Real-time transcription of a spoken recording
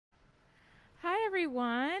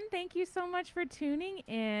everyone. Thank you so much for tuning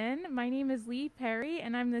in. My name is Lee Perry,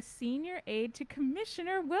 and I'm the senior aide to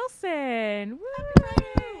Commissioner Wilson.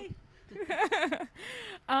 Woo! Friday!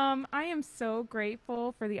 I am so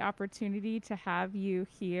grateful for the opportunity to have you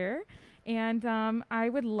here. And I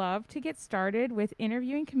would love to get started with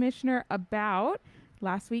interviewing Commissioner about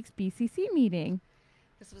last week's BCC meeting.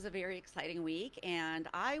 This was a very exciting week, and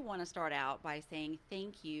I want to start out by saying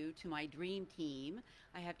thank you to my dream team.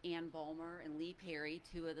 I have Ann Balmer and Lee Perry,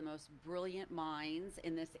 two of the most brilliant minds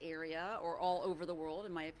in this area or all over the world,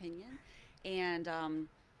 in my opinion. And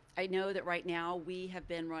I know that right now we have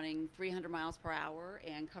been running 300 miles per hour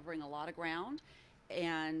and covering a lot of ground.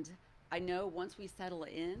 And I know once we settle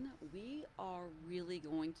in, we are really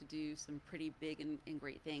going to do some pretty big and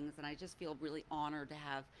great things. And I just feel really honored to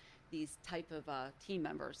have these type of team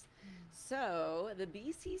members. So the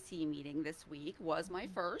BCC meeting this week was my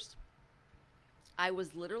first. I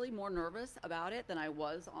was literally more nervous about it than I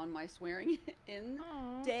was on my swearing in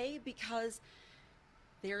day because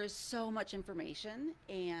there is so much information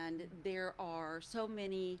and there are so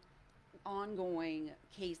many ongoing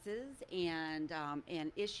cases and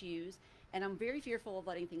issues, and I'm very fearful of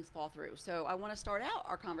letting things fall through. So I want to start out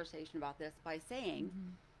our conversation about this by saying,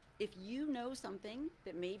 if you know something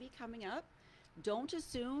that may be coming up, don't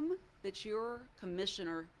assume that your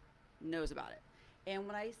commissioner knows about it. And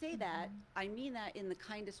when I say that, I mean that in the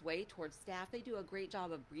kindest way towards staff. They do a great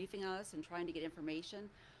job of briefing us and trying to get information,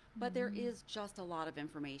 but there is just a lot of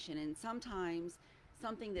information, and sometimes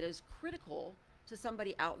something that is critical to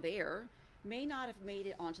somebody out there may not have made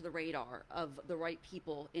it onto the radar of the right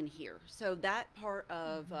people in here. So that part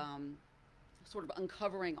of sort of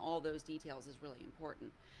uncovering all those details is really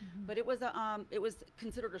important. But it was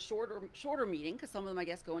considered a shorter meeting because some of them, I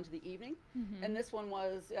guess, go into the evening, and this one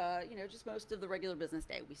was just most of the regular business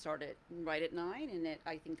day. We started right at 9, and it,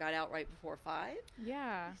 I think, got out right before 5.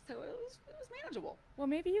 Yeah. So it was manageable. Well,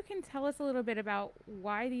 maybe you can tell us a little bit about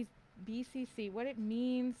why these BCC, what it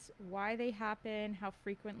means, why they happen, how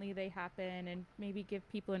frequently they happen, and maybe give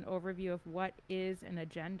people an overview of what is an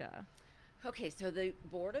agenda. Okay, so the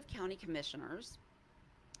Board of County Commissioners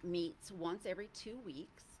meets once every 2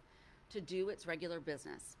 weeks to do its regular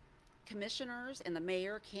business. Commissioners and the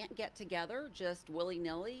mayor can't get together just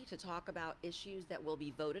willy-nilly to talk about issues that will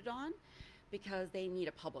be voted on because they need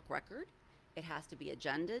a public record. It has to be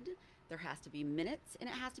agended, there has to be minutes, and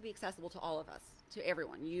it has to be accessible to all of us, to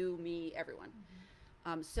everyone, you, me, everyone.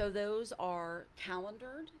 So those are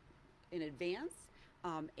calendared in advance,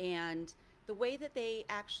 and the way that they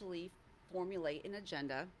actually formulate an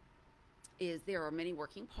agenda is there are many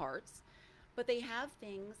working parts, but they have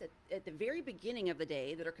things at the very beginning of the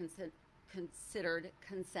day that are considered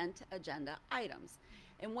consent agenda items.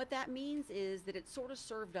 And what that means is that it's sort of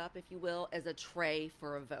served up, if you will, as a tray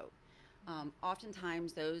for a vote.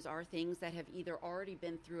 Oftentimes those are things that have either already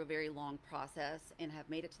been through a very long process and have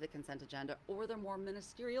made it to the consent agenda, or they're more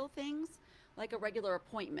ministerial things like a regular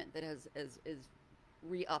appointment that is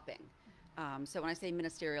re-upping. So when I say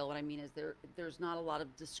ministerial, what I mean is there's not a lot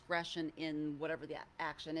of discretion in whatever the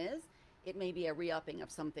action is. It may be a re-upping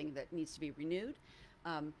of something that needs to be renewed.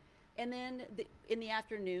 And then in the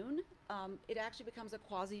afternoon, it actually becomes a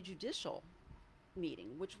quasi-judicial meeting,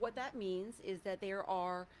 which what that means is that there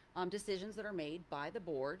are decisions that are made by the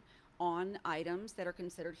board on items that are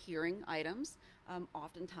considered hearing items.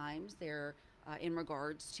 Oftentimes they're in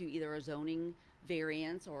regards to either a zoning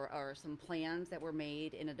variance or some plans that were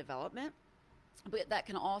made in a development. But that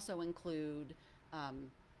can also include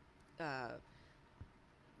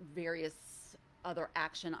various other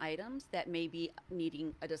action items that may be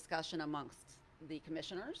needing a discussion amongst the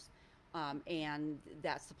commissioners, and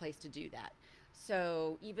that's the place to do that.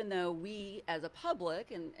 So even though we as a public,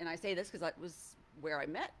 and I say this because that was where I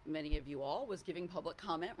met many of you all, was giving public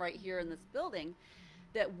comment right here in this building,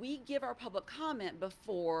 that we give our public comment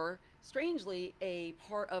before, strangely, a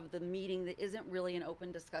part of the meeting that isn't really an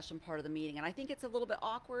open discussion part of the meeting. And I think it's a little bit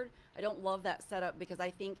awkward. I don't love that setup because I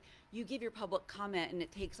think you give your public comment and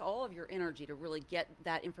it takes all of your energy to really get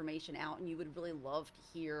that information out, and you would really love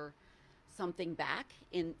to hear something back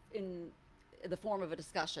in the form of a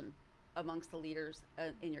discussion amongst the leaders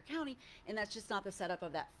in your county, and that's just not the setup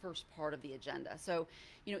of that first part of the agenda. So,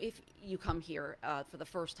 if you come here for the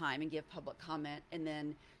first time and give public comment, and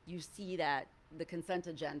then you see that the consent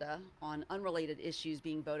agenda on unrelated issues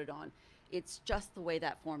being voted on, it's just the way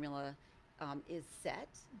that formula is set.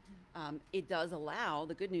 It does allow,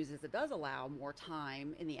 the good news is it does allow more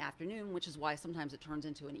time in the afternoon, which is why sometimes it turns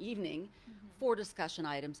into an evening for discussion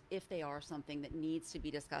items if they are something that needs to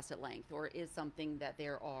be discussed at length, or is something that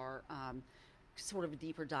there are sort of a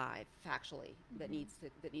deeper dive factually that need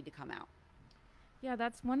to come out. Yeah,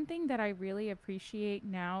 that's one thing that I really appreciate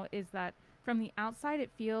now is that from the outside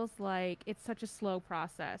it feels like it's such a slow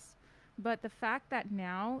process. But the fact that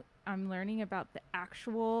now I'm learning about the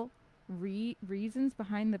actual reasons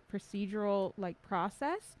behind the procedural like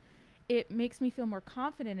process, it makes me feel more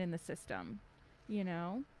confident in the system, you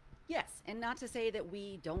know? Yes, and not to say that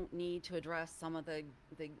we don't need to address some of the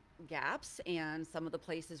gaps and some of the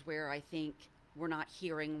places where I think we're not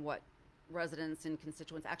hearing what residents and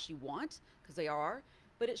constituents actually want, because they are,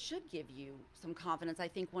 but it should give you some confidence. I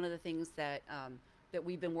think one of the things that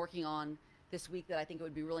we've been working on this week that I think it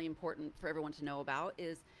would be really important for everyone to know about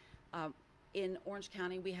is um, in Orange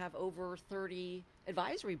County we have over 30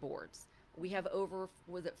 advisory boards. We have over,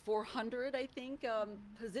 was it 400, I think,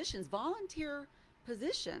 positions, volunteer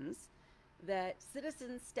positions that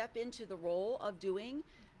citizens step into the role of doing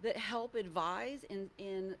that help advise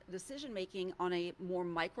in decision making on a more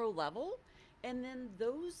micro level. And then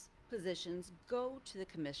those positions go to the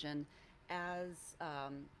commission as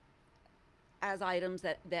as items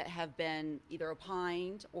that have been either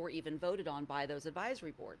opined or even voted on by those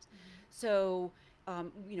advisory boards. So,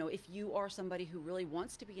 if you are somebody who really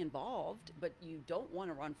wants to be involved, but you don't want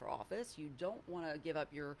to run for office, you don't want to give up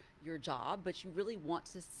your job, but you really want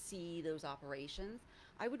to see those operations,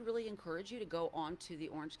 I would really encourage you to go onto the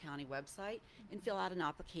Orange County website and fill out an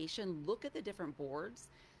application, look at the different boards,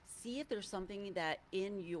 see if there's something that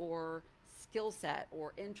in your skill set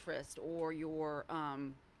or interest or your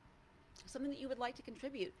something that you would like to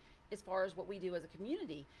contribute as far as what we do as a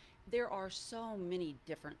community. There are so many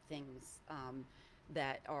different things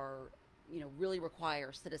that are, really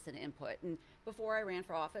require citizen input. And before I ran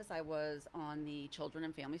for office, I was on the Children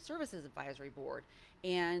and Family Services Advisory Board,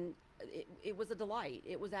 and it was a delight.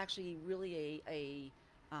 It was actually really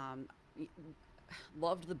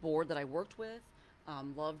loved the board that I worked with,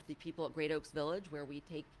 loved the people at Great Oaks Village, where we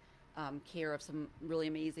take care of some really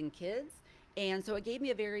amazing kids. And so it gave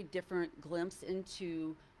me a very different glimpse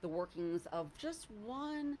into the workings of just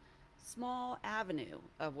one small avenue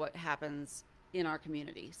of what happens in our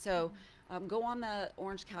community. So go on the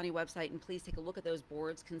Orange County website and please take a look at those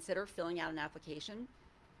boards. Consider filling out an application.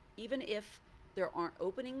 Even if there aren't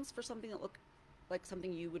openings for something that look like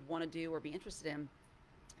something you would want to do or be interested in,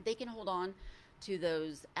 they can hold on to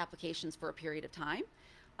those applications for a period of time.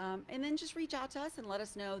 And then just reach out to us and let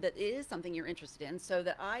us know that it is something you're interested in so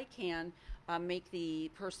that I can make the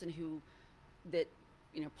person who that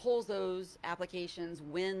pulls those applications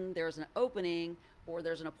when there's an opening or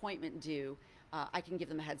there's an appointment due. I can give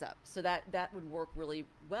them a heads up, so that would work really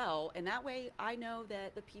well. And that way I know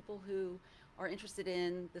that the people who are interested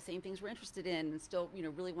in the same things we're interested in and still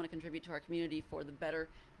really want to contribute to our community for the better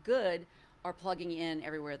good are plugging in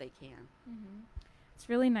everywhere they can. Mm-hmm. It's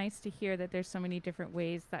really nice to hear that there's so many different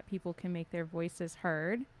ways that people can make their voices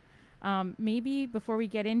heard. Maybe before we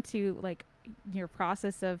get into like your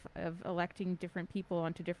process of electing different people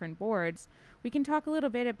onto different boards, we can talk a little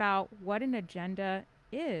bit about what an agenda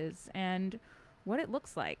is and what it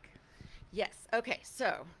looks like. Yes. Okay.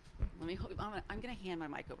 So let me. I'm going to hand my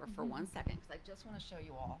mic over for 1 second because I just want to show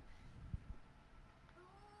you all.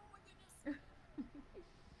 Oh my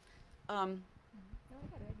goodness.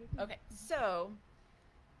 Okay. So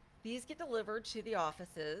these get delivered to the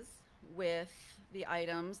offices with the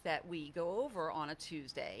items that we go over on a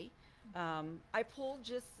Tuesday. I pulled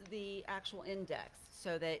just the actual index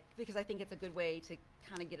so that because I think it's a good way to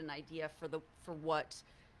kind of get an idea for what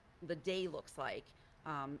the day looks like.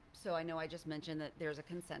 So I know I just mentioned that there's a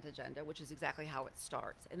consent agenda, which is exactly how it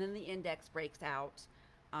starts, and then the index breaks out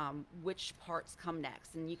which parts come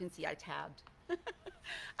next, and you can see I tabbed.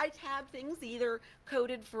 I tabbed things either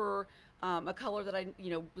coded for a color that I,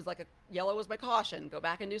 was like yellow was my caution, go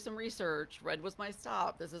back and do some research. Red was my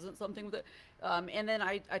stop. This isn't something that, and then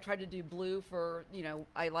I tried to do blue for,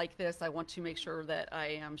 I like this. I want to make sure that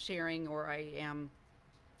I am sharing or I am,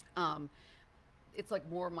 it's like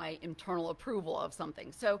more my internal approval of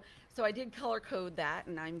something. So I did color code that,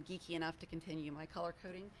 and I'm geeky enough to continue my color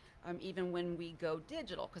coding, even when we go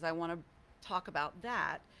digital, because I want to talk about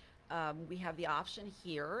that. We have the option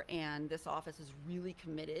here, and this office is really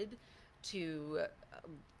committed to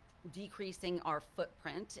decreasing our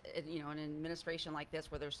footprint. In an administration like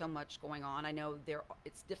this where there's so much going on, I know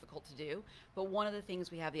it's difficult to do, but one of the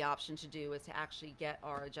things we have the option to do is to actually get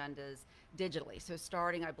our agendas digitally. So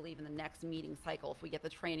starting, I believe, in the next meeting cycle, if we get the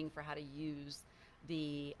training for how to use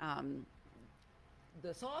the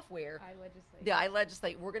software,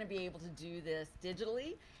 iLegislate, we're going to be able to do this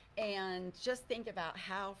digitally. And just think about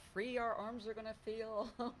how free our arms are going to feel.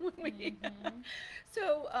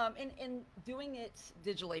 So, in doing it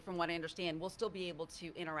digitally, from what I understand, we'll still be able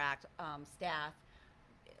to interact staff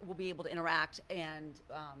we'll be able to interact and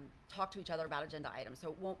talk to each other about agenda items.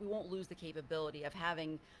 So we won't lose the capability of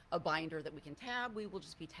having a binder that we can tab. We will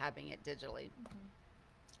just be tabbing it digitally. Mm-hmm.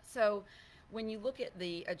 So when you look at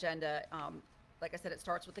the agenda, like I said, it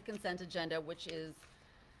starts with the consent agenda, which is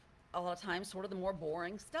a lot of times sort of the more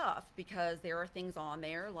boring stuff, because there are things on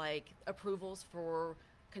there like approvals for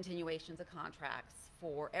continuations of contracts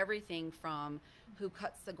for everything from who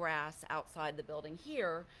cuts the grass outside the building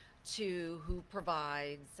here to who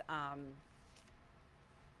provides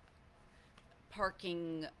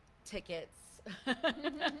parking tickets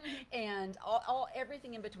and all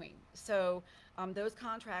everything in between. So those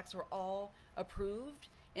contracts were all approved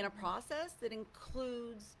in a process that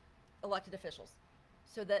includes elected officials.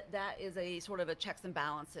 So that is a sort of a checks and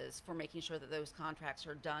balances for making sure that those contracts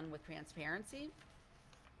are done with transparency.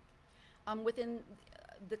 Within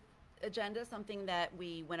the agenda, something that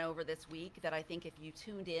we went over this week that I think if you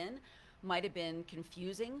tuned in might have been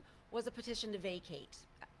confusing was a petition to vacate.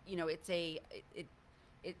 You know, it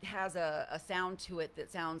has a sound to it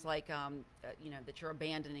that sounds like that you're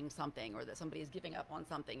abandoning something or that somebody is giving up on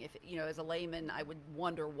something. If as a layman, I would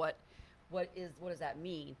wonder what does that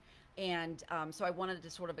mean? And so I wanted to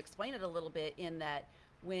sort of explain it a little bit in that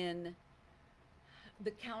when the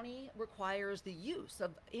county requires the use of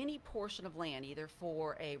any portion of land, either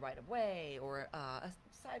for a right-of-way or a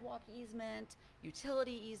sidewalk easement,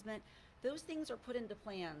 utility easement, those things are put into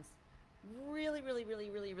plans really, really, really,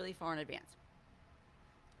 really, really far in advance.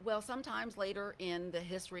 Well, sometimes later in the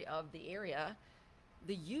history of the area,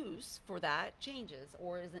 the use for that changes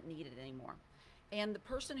or isn't needed anymore. And the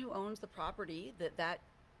person who owns the property that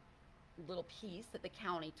little piece that the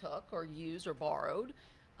county took or used or borrowed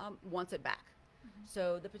wants it back. Mm-hmm.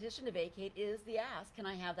 So the petition to vacate is the ask, can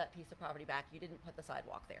I have that piece of property back? You didn't put the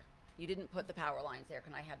sidewalk there. You didn't put the power lines there.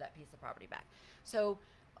 Can I have that piece of property back? So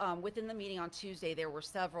within the meeting on Tuesday, there were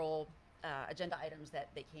several agenda items that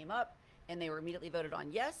they came up and they were immediately voted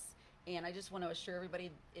on yes. And I just want to assure everybody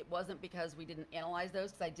it wasn't because we didn't analyze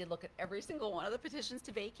those, because I did look at every single one of the petitions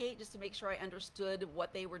to vacate just to make sure I understood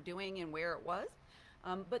what they were doing and where it was.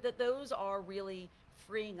 But that those are really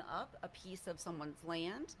freeing up a piece of someone's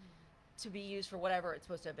land to be used for whatever it's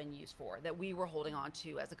supposed to have been used for, that we were holding on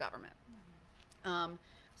to as a government.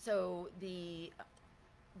 So the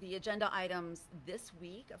agenda items this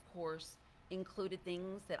week, of course, included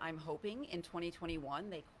things that I'm hoping in 2021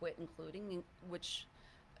 they quit including, which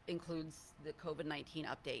includes the COVID-19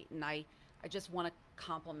 update. And I just want to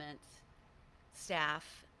compliment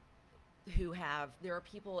staff there are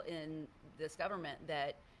people in this government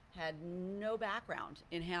that had no background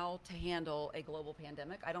in how to handle a global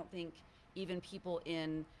pandemic. I don't think even people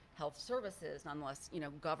in health services, nonetheless,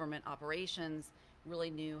 government operations,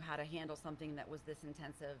 really knew how to handle something that was this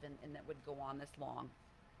intensive and that would go on this long.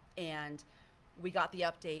 And we got the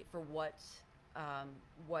update for what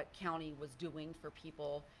county was doing for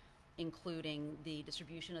people, including the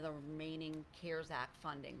distribution of the remaining CARES Act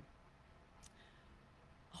funding.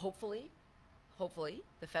 Hopefully,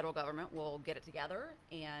 the federal government will get it together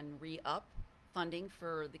and re-up funding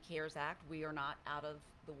for the CARES Act. We are not out of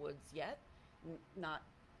the woods yet, not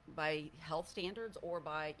by health standards or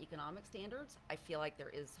by economic standards. I feel like there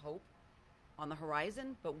is hope on the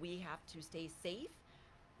horizon, but we have to stay safe,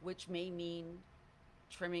 which may mean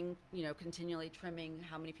continually trimming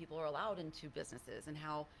how many people are allowed into businesses and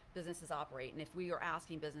how businesses operate. And if we are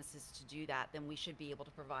asking businesses to do that, then we should be able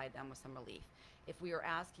to provide them with some relief. If we are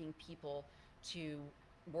asking people to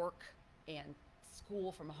work and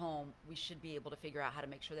school from home, we should be able to figure out how to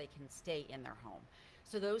make sure they can stay in their home.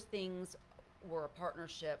 So those things were a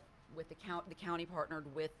partnership with the county partnered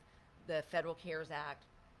with the Federal CARES Act,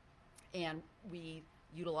 and we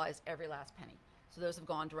utilized every last penny. So those have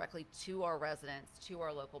gone directly to our residents, to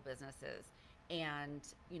our local businesses, and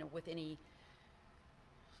with any,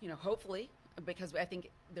 hopefully, because I think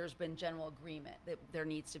there's been general agreement that there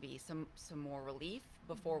needs to be some more relief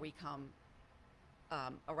before we come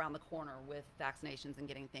around the corner with vaccinations and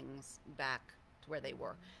getting things back to where they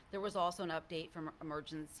were. There was also an update from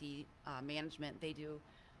emergency management. They do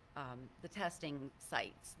the testing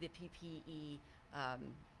sites, the PPE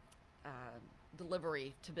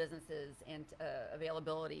delivery to businesses and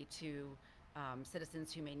availability to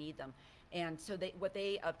citizens who may need them. And so what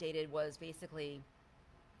they updated was basically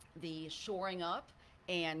the shoring up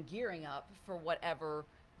and gearing up for whatever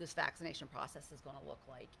this vaccination process is going to look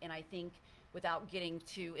like. And I think without getting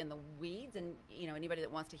too in the weeds, and anybody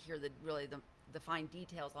that wants to hear the fine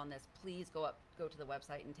details on this, please go to the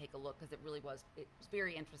website and take a look, because it was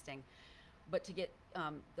very interesting. But to get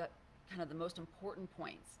the most important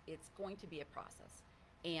points, it's going to be a process.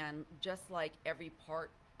 And just like every part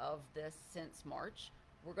of this since March,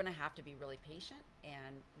 we're going to have to be really patient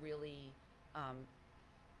and really um,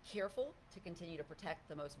 careful to continue to protect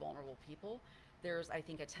the most vulnerable people. There's, I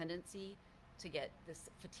think, a tendency to get this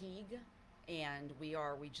fatigue, and we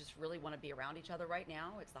just really want to be around each other right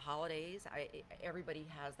now. It's the holidays. Everybody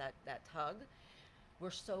has that tug.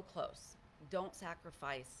 We're so close. Don't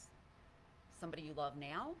sacrifice somebody you love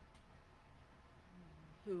now,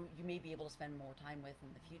 who you may be able to spend more time with in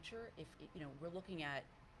the future. If you know,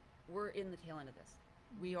 we're in the tail end of this.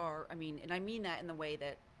 We are. I mean, and I mean that in the way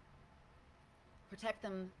that protect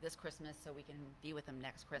them this Christmas so we can be with them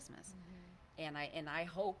next Christmas. And I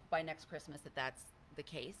hope by next Christmas that that's the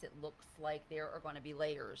case. It looks like there are going to be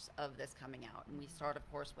layers of this coming out, and we start,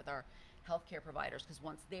 of course, with our healthcare providers, because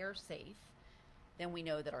once they're safe, then we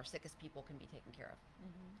know that our sickest people can be taken care of.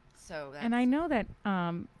 So that's, And I know that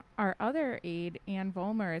our other aide, Ann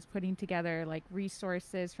Volmer, is putting together like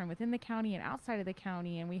resources from within the county and outside of the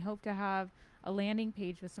county, and we hope to have a landing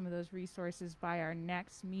page with some of those resources by our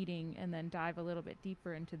next meeting, and then dive a little bit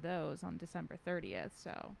deeper into those on December 30th.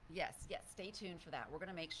 So yes, stay tuned for that. We're going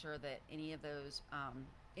to make sure that any of those,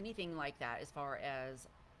 anything like that, as far as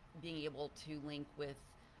being able to link with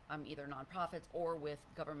either nonprofits or with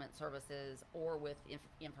government services or with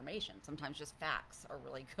information. Sometimes just facts are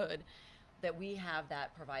really good. That we have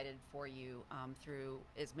that provided for you through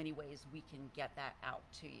as many ways we can get that out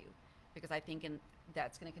to you, because I think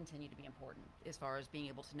that's going to continue to be important as far as being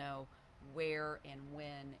able to know where and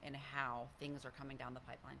when and how things are coming down the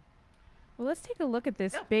pipeline. well, let's take a look at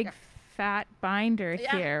this Oh, big yeah. fat binder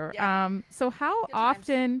Yeah, here. yeah. So how Good times.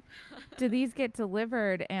 often do these get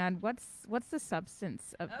delivered, and what's the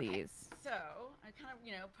substance of Okay, these? so I kind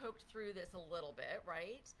of poked through this a little bit,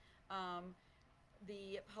 right?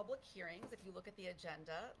 The public hearings, if you look at the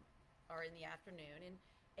agenda, are in the afternoon,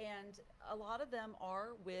 and a lot of them are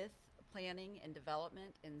with planning and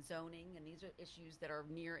development and zoning, and these are issues that are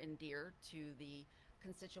near and dear to the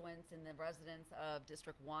constituents and the residents of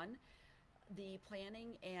District 1. The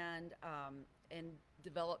planning and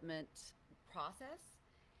development process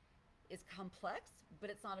is complex, but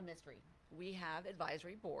it's not a mystery. We have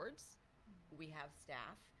advisory boards, we have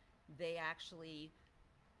staff. They actually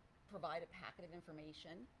provide a packet of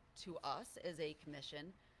information to us as a commission.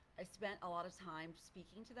 I spent a lot of time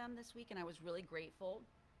speaking to them this week, and I was really grateful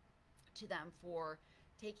to them for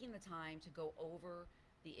taking the time to go over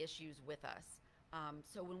the issues with us.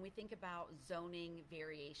 So when we think about zoning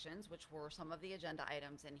variations, which were some of the agenda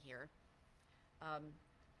items in here,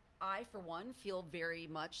 I, for one, feel very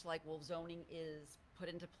much like, well, zoning is put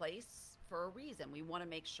into place for a reason. We want to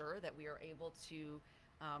make sure that we are able to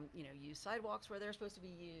use sidewalks where they're supposed to be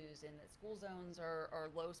used, and that school zones are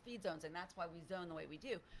low speed zones, and that's why we zone the way we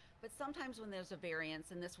do. But sometimes when there's a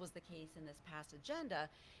variance, and this was the case in this past agenda,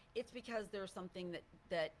 it's because there's something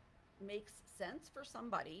that makes sense for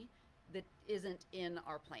somebody that isn't in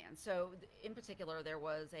our plan. So in particular, there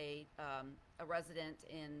was a resident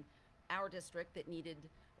in our district that needed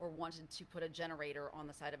or wanted to put a generator on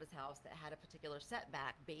the side of his house that had a particular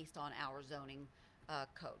setback based on our zoning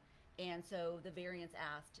code. And so the variance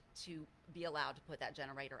asked to be allowed to put that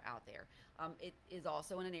generator out there. It is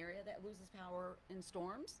also in an area that loses power in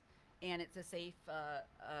storms, and it's a safe,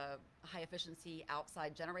 high efficiency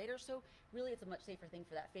outside generator. So really it's a much safer thing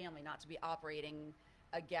for that family not to be operating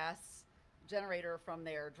a gas generator from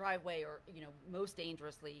their driveway, or most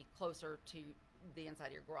dangerously closer to the inside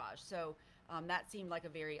of your garage. So that seemed like a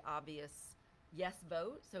very obvious yes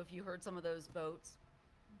vote. So if you heard some of those votes,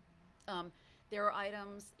 there are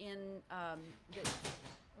items in that,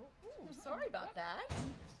 sorry about that.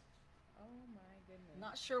 Oh my goodness.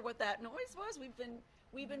 Not sure what that noise was.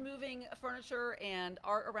 We've been moving furniture and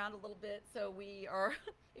art around a little bit, so we are.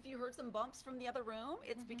 If you heard some bumps from the other room,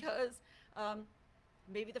 it's because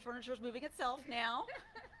maybe the furniture is moving itself now.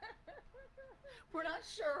 We're not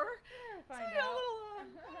sure. Find So out.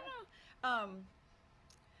 I don't know.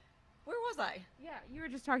 Where was I? Yeah, you were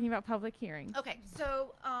just talking about public hearings. Okay,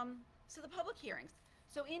 so the public hearings.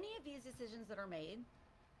 So any of these decisions that are made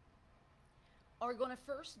are going to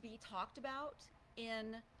first be talked about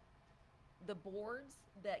in the boards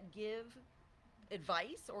that give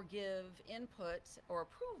advice or give input or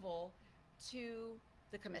approval to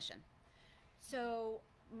the commission. So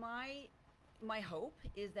my hope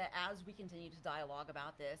is that as we continue to dialogue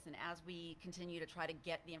about this, and as we continue to try to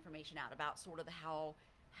get the information out about sort of how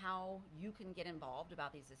you can get involved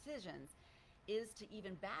about these decisions, is to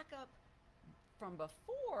even back up from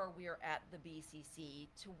before we're at the BCC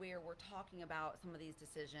to where we're talking about some of these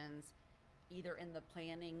decisions, either in the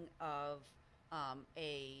planning of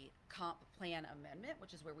a comp plan amendment,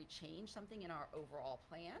 which is where we change something in our overall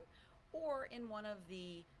plan, or in one of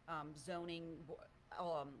the zoning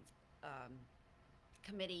um,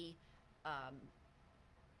 committee um,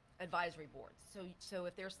 advisory boards. So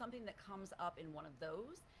if there's something that comes up in one of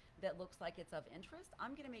those that looks like it's of interest,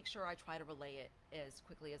 I'm going to make sure I try to relay it as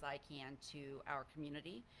quickly as I can to our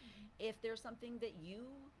community. Mm-hmm. If there's something that you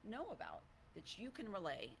know about that you can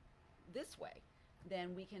relay this way,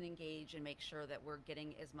 then we can engage and make sure that we're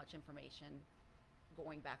getting as much information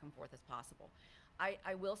going back and forth as possible.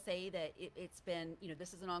 I will say that it's been,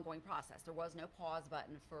 this is an ongoing process. There was no pause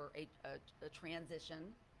button for a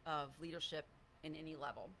transition of leadership in any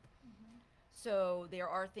level. Mm-hmm. So there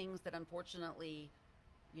are things that unfortunately,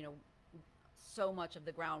 so much of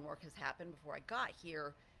the groundwork has happened before I got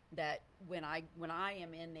here that when I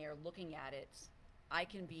am in there looking at it, I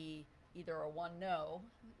can be either a one no,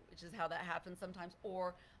 which is how that happens sometimes,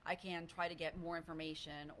 or I can try to get more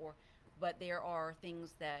information, but there are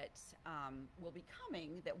things that will be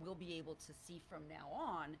coming that we'll be able to see from now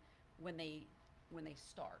on when they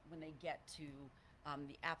get to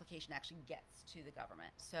the application actually gets to the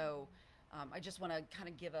government. So I just want to kind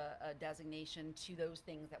of give a designation to those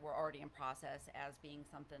things that were already in process as being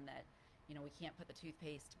something that, we can't put the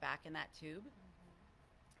toothpaste back in that tube,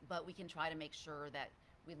 but we can try to make sure that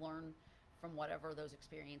we learn from whatever those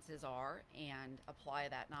experiences are and apply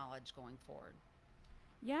that knowledge going forward.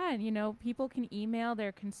 Yeah, and people can email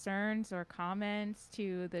their concerns or comments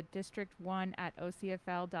to the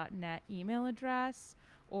district1@ocfl.net email address,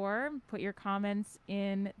 or put your comments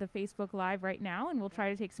in the Facebook Live right now, and we'll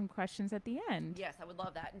try to take some questions at the end. Yes, I would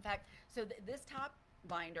love that. In fact, so this top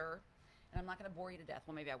binder, and I'm not going to bore you to death.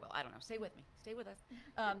 Well, maybe I will. I don't know. Stay with me. Stay with us.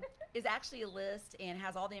 Is actually a list and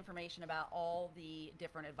has all the information about all the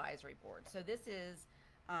different advisory boards. So this is,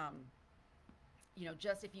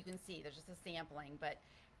 just if you can see, there's just a sampling, but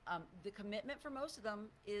the commitment for most of them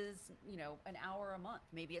is, an hour a month.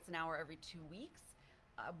 Maybe it's an hour every 2 weeks.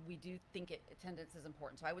 We do think attendance is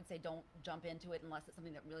important. So I would say don't jump into it unless it's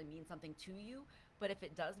something that really means something to you. But if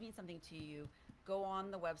it does mean something to you, go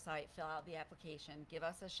on the website, fill out the application, give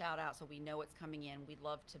us a shout out so we know it's coming in. We'd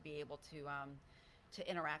love to be able to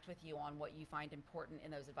interact with you on what you find important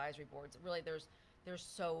in those advisory boards. Really, there's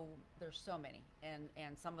so many, and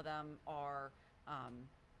some of them are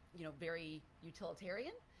very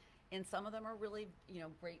utilitarian, and some of them are really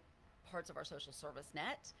great parts of our social service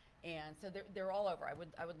net. And so they're all over. I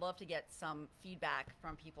would love to get some feedback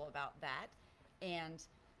from people about that. And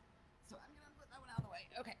so I'm going to put that one out of the way.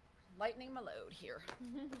 Okay, lightening my load here.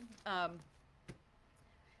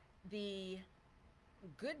 The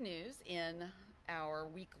good news in our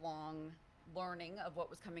week-long learning of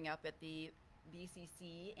what was coming up at the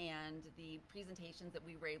BCC and the presentations that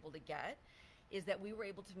we were able to get is that we were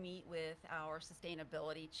able to meet with our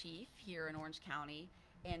sustainability chief here in Orange County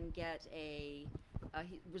and get a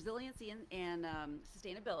resiliency and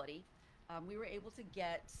sustainability. We were able to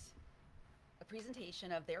get a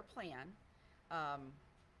presentation of their plan,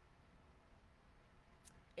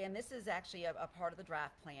 and this is actually a part of the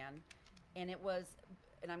draft plan. And it was,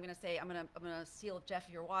 and I'm going to steal, Jeff,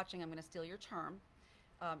 if you're watching, I'm going to steal your term.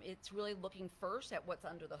 It's really looking first at what's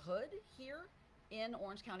under the hood here in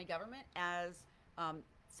Orange County government as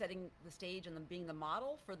setting the stage and being the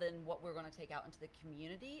model for then what we're going to take out into the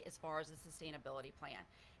community as far as the sustainability plan.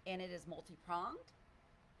 And it is multi-pronged,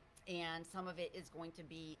 and some of it is going to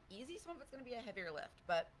be easy, some of it's going to be a heavier lift,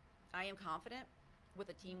 but I am confident with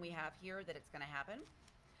the team we have here that it's going to happen.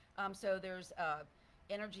 So there's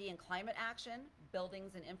energy and climate action,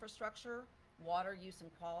 buildings and infrastructure, water use and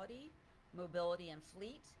quality, mobility and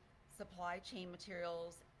fleet, supply chain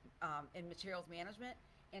materials and materials management,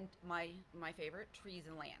 and my favorite, trees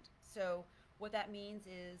and land. So what that means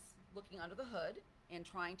is looking under the hood and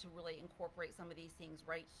trying to really incorporate some of these things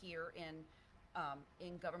right here in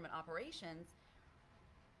government operations.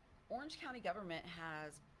 Orange County government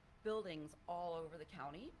has buildings all over the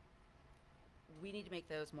county. We need to make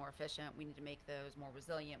those more efficient. We need to make those more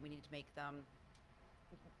resilient. We need to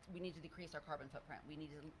decrease our carbon footprint. We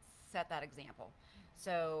need to set that example.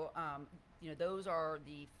 So, those are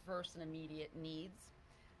the first and immediate needs.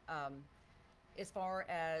 As far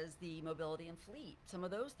as the mobility and fleet, some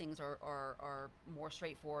of those things are more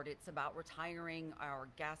straightforward. It's about retiring our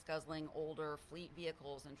gas-guzzling older fleet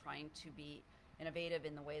vehicles and trying to be innovative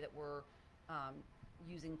in the way that we're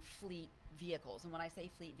using fleet vehicles. And when I say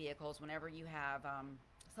fleet vehicles, whenever you have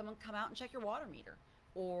someone come out and check your water meter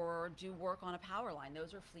or do work on a power line,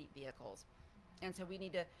 those are fleet vehicles. And so we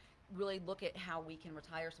need to really look at how we can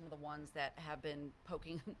retire some of the ones that have been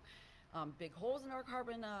poking big holes in our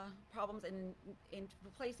carbon problems and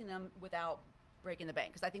replacing them without breaking the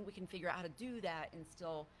bank. Because I think we can figure out how to do that and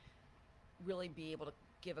still really be able to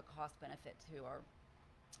give a cost benefit to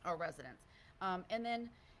our residents. And then,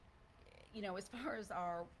 as far as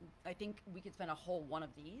I think we could spend a whole one of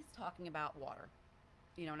these talking about water.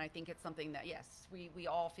 And I think it's something that, yes, we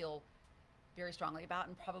all feel very strongly about.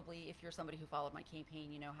 And probably if you're somebody who followed my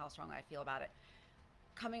campaign, you know how strongly I feel about it.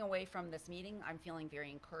 Coming away from this meeting, I'm feeling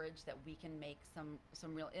very encouraged that we can make some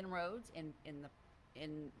real inroads in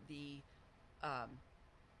the um,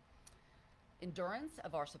 endurance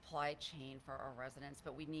of our supply chain for our residents,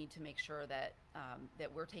 but we need to make sure that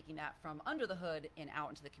we're taking that from under the hood and out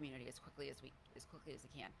into the community as quickly as we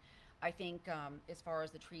can. I think as far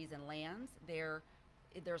as the trees and lands,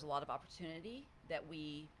 there's a lot of opportunity that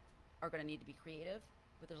we are going to need to be creative,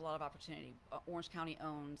 but there's a lot of opportunity. Orange County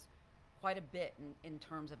owns quite a bit in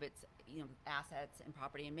terms of its assets and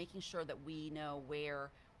property, and making sure that we know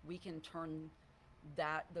where we can turn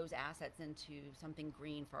those assets into something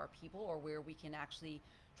green for our people, or where we can actually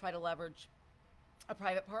try to leverage a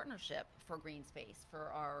private partnership for green space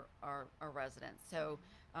for our residents. So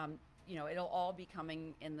it'll all be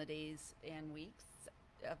coming in the days and weeks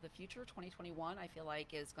of the future. 2021, I feel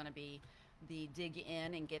like, is going to be the dig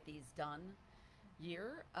in and get these done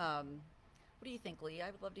year. What do you think, Lee?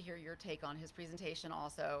 I would love to hear your take on his presentation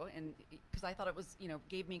also, and because I thought it was,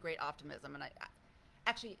 gave me great optimism. And I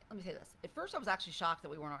actually, let me say this. At first, I was actually shocked that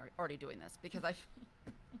we weren't already doing this, because I kind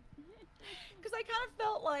of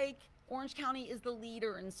felt like Orange County is the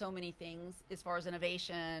leader in so many things as far as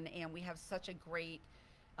innovation, and we have such a great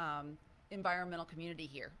environmental community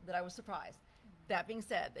here that I was surprised. That being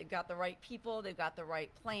said, they've got the right people, they've got the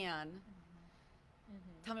right plan.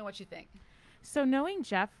 Tell me what you think. So knowing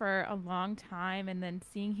Jeff for a long time and then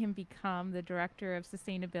seeing him become the director of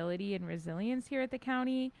sustainability and resilience here at the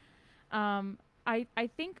county, I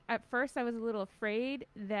think at first I was a little afraid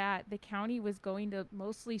that the county was going to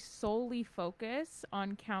mostly solely focus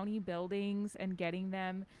on county buildings and getting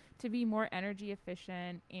them to be more energy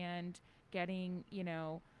efficient and getting,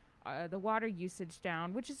 the water usage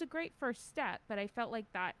down, which is a great first step. But I felt like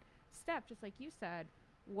that step, just like you said,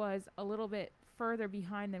 was a little bit further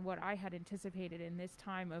behind than what I had anticipated in this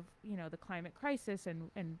time of, the climate crisis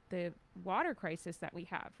and the water crisis that we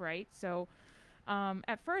have, right? So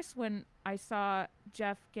at first, when I saw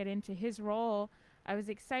Jeff get into his role, I was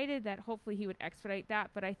excited that hopefully he would expedite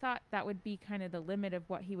that, but I thought that would be kind of the limit of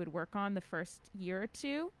what he would work on the first year or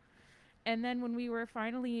two. And then when we were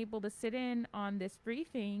finally able to sit in on this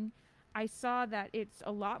briefing, I saw that it's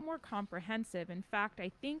a lot more comprehensive. In fact,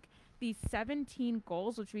 I think these 17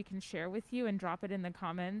 goals, which we can share with you and drop it in the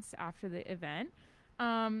comments after the event,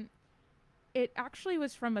 it actually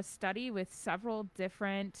was from a study with several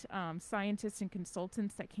different scientists and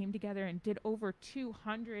consultants that came together and did over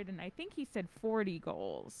 200, and I think he said 40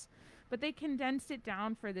 goals. But they condensed it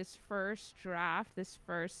down for this first draft, this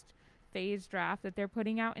first phase draft that they're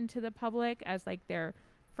putting out into the public as like their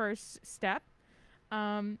first step.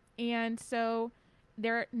 And so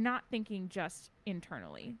they're not thinking just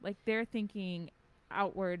internally. Like, they're thinking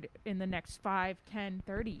outward in the next 5, 10,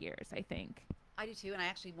 30 years, I think. I do too, and I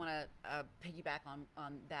actually want to piggyback on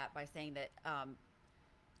that by saying that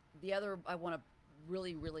I want to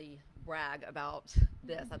really, really brag about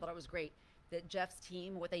this. I thought it was great that Jeff's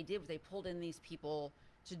team, what they did was they pulled in these people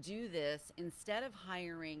to do this instead of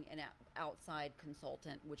hiring an outside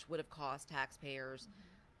consultant, which would have cost taxpayers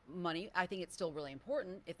money. I think it's still really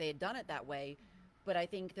important if they had done it that way, but I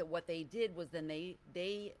think that what they did was then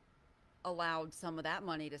they allowed some of that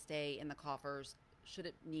money to stay in the coffers should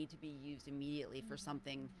it need to be used immediately for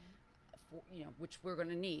something, which we're going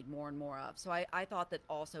to need more and more of. So I thought that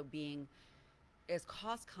also being as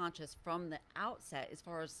cost conscious from the outset as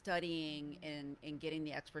far as studying and getting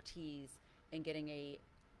the expertise and getting a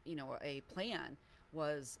plan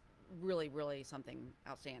was really, really something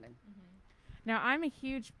outstanding. Now, I'm a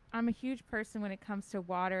huge person when it comes to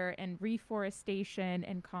water and reforestation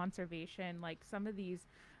and conservation. Like, some of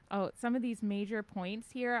these major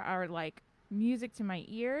points here are like music to my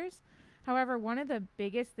ears. However, one of the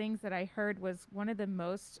biggest things that I heard was one of the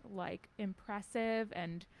most like impressive,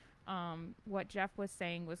 and what Jeff was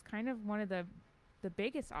saying was kind of one of the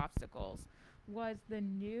biggest obstacles was the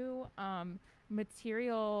new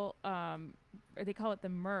material, or they call it the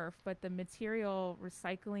MRF, but the material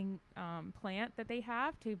recycling plant that they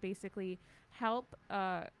have to basically help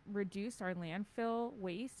reduce our landfill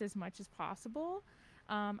waste as much as possible.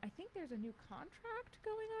 I think there's a new contract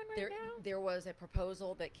going on now. There was a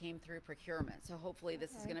proposal that came through procurement, so hopefully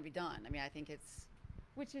this is going to be done. I mean, I think it's...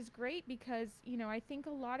 Which is great because, I think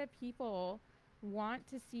a lot of people want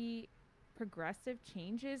to see progressive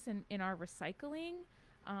changes in our recycling,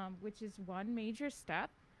 which is one major step.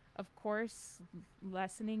 Of course,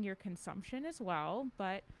 lessening your consumption as well,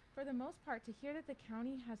 but for the most part, to hear that the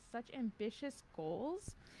county has such ambitious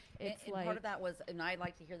goals, And, it's and part of like, that was, and I'd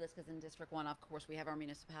like to hear this because in District 1, of course, we have our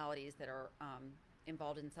municipalities that are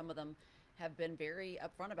involved, and some of them have been very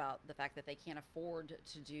upfront about the fact that they can't afford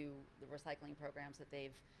to do the recycling programs that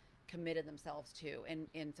they've committed themselves to.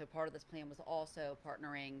 And so part of this plan was also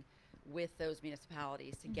partnering with those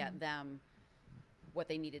municipalities to mm-hmm, get them what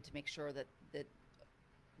they needed to make sure that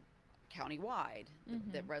countywide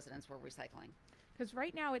that mm-hmm. residents were recycling. Because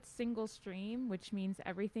right now it's single stream, which means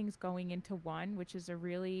everything's going into one, which is a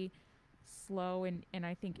really slow and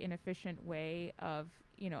I think inefficient way of,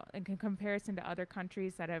 in comparison to other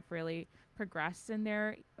countries that have really progressed in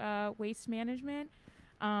their waste management.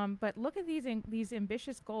 But look at these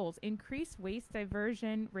ambitious goals: increase waste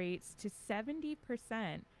diversion rates to 70%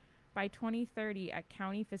 by 2030 at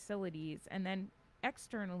county facilities, and then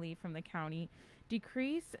externally from the county,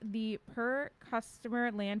 decrease the per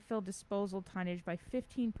customer landfill disposal tonnage by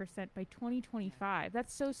 15% by Yeah. 2025.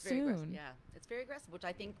 That's so It's very aggressive. soon. Yeah, it's very aggressive, which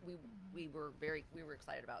I think we were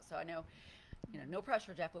excited about. So I know, no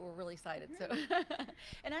pressure, Jeff, but we're really excited. So,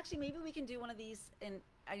 and actually, maybe we can do one of these. And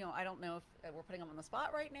I don't know if we're putting him on the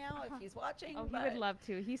spot right now if he's watching. Oh, he would But love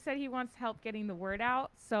to. He said he wants help getting the word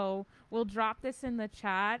out. So we'll drop this in the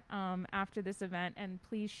chat after this event, and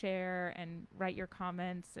please share and write your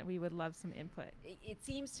comments. And we would love some input. it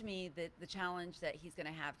seems to me that the challenge that he's going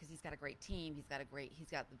to have, because he's got a great team, he's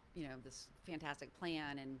got this fantastic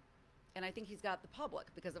plan, and I think he's got the public,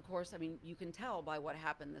 because of course, I mean, you can tell by what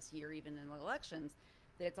happened this year, even in the elections,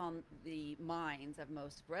 that it's on the minds of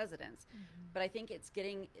most residents. Mm-hmm. But I think it's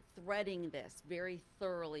threading this very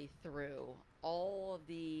thoroughly through all of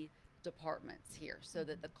the departments here, so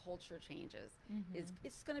that the culture changes. Mm-hmm.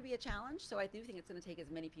 It's going to be a challenge. So I do think it's going to take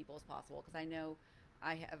as many people as possible, because I know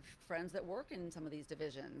I have friends that work in some of these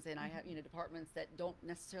divisions, and I have departments that don't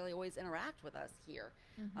necessarily always interact with us here.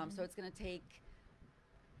 Mm-hmm. So it's going to take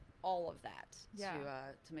all of that Yeah.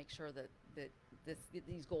 to make sure that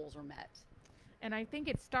these goals are met. And I think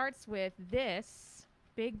it starts with this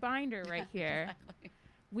big binder right here. Exactly.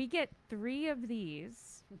 We get 3 of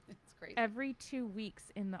these It's crazy. every 2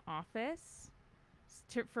 weeks in the office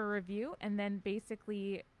for review, and then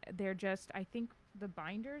basically they're just, I think the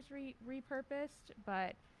binder's repurposed,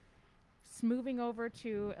 but moving over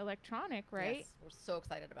to electronic, right? Yes, we're so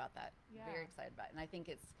excited about that. Yeah. Very excited about it. And I think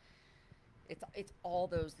it's all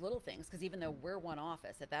those little things, because even though we're one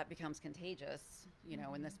office, if that becomes contagious,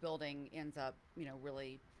 and this building ends up,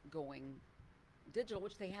 really going digital,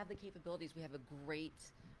 which they have the capabilities. We have a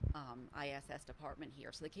great ISS department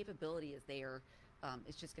here, so the capability is there.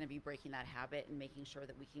 It's just going to be breaking that habit and making sure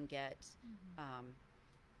that we can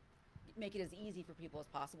make it as easy for people as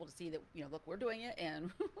possible to see that, look, we're doing it,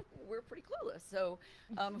 and we're pretty clueless. So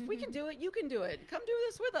if we can do it, you can do it. Come do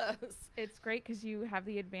this with us. It's great because you have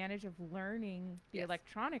the advantage of learning the Yes.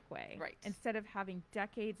 electronic way, Right. instead of having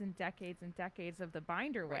decades and decades and decades of the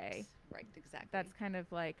binder way. Right, exactly. That's kind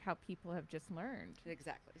of like how people have just learned.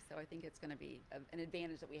 Exactly. So I think it's going to be an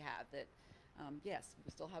advantage that we have, that, yes,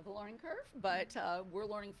 we still have the learning curve, but we're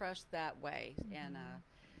learning fresh that way. And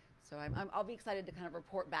so I'll be excited to kind of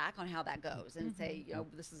report back on how that goes, and say,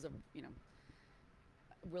 this is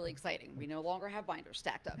really exciting. We no longer have binders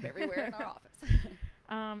stacked up everywhere in our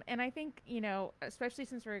office. And I think, especially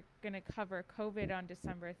since we're going to cover COVID on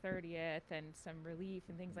December 30th and some relief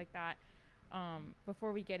and things like that,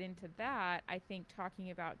 before we get into that, I think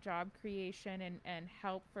talking about job creation and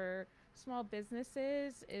help for small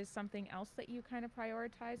businesses is something else that you kind of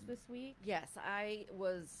prioritize this week. Yes, I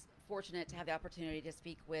was fortunate to have the opportunity to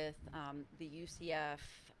speak with the UCF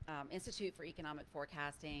Institute for Economic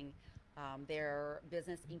Forecasting, their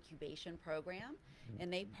business incubation program,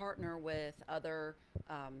 and they partner with other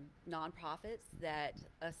nonprofits that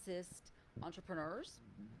assist entrepreneurs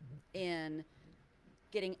in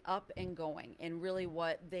getting up and going. And really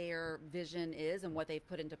what their vision is, and what they've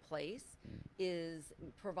put into place, is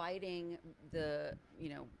providing the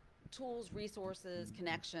tools, resources,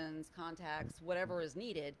 connections, contacts, whatever is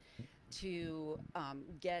needed to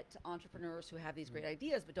get entrepreneurs who have these great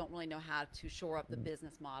ideas but don't really know how to shore up the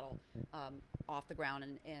business model off the ground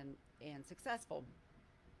and successful.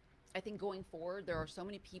 I think going forward, there are so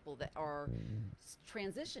many people that are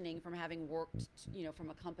transitioning from having worked, from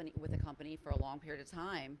a company for a long period of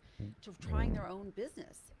time, to trying their own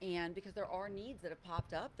business. And because there are needs that have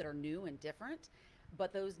popped up that are new and different,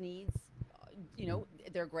 but those needs,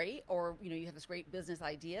 they're great, or, you have this great business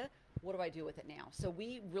idea. What do I do with it now? So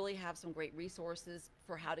we really have some great resources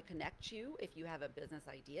for how to connect you if you have a business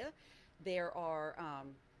idea. There are,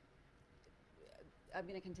 I'm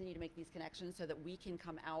going to continue to make these connections so that we can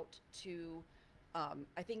come out to,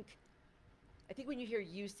 I think, I think when you hear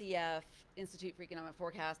UCF, Institute for Economic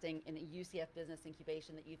Forecasting, and the UCF Business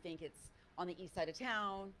Incubation, that you think it's on the east side of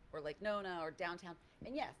town or Lake Nona or downtown.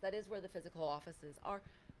 And yes, that is where the physical offices are.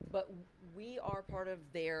 But we are part of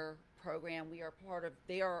their program.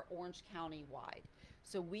 They are Orange County wide.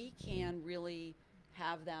 So we can really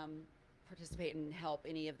have them participate and help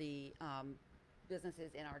any of the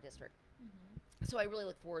businesses in our district. Mm-hmm. So I really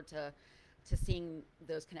look forward to seeing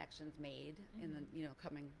those connections made in the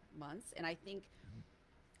coming months. And I think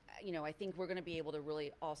we're going to be able to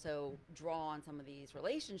really also draw on some of these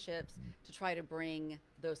relationships to try to bring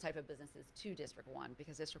those type of businesses to District 1,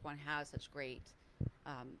 because District 1 has such great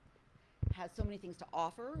has so many things to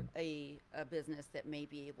offer a business that may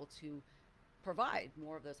be able to provide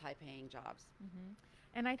more of those high paying jobs. Mm-hmm.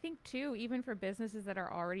 And I think too, even for businesses that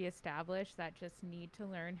are already established that just need to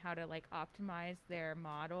learn how to like optimize their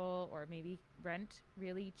model or maybe rent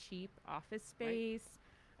really cheap office space,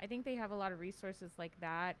 right. I think they have a lot of resources like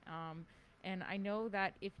that. And I know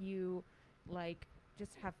that if you like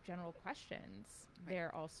just have general questions, right.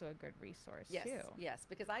 they're also a good resource too. Yes,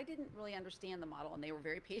 because I didn't really understand the model, and they were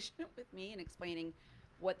very patient with me in explaining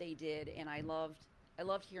what they did, and I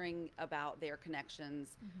loved hearing about their connections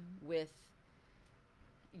mm-hmm. with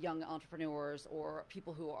young entrepreneurs or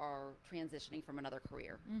people who are transitioning from another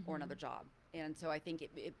career mm-hmm. or another job. And so I think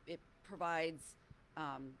it provides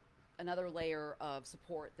another layer of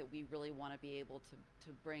support that we really want to be able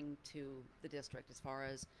to bring to the district, as far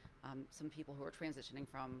as some people who are transitioning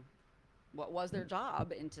from what was their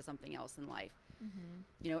job into something else in life.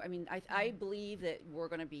 Mm-hmm. I believe that we're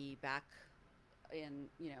going to be back in,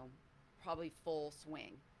 probably full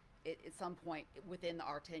swing at some point within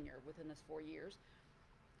our tenure, within this 4 years.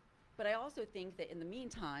 But I also think that in the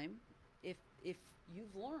meantime, if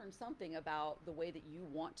you've learned something about the way that you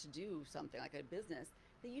want to do something like a business,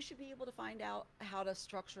 that you should be able to find out how to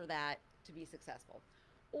structure that to be successful.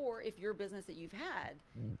 Or if your business that you've had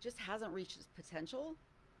just hasn't reached its potential,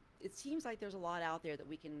 it seems like there's a lot out there that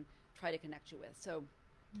we can try to connect you with. So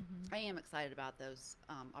mm-hmm. I am excited about those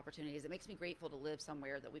opportunities. It makes me grateful to live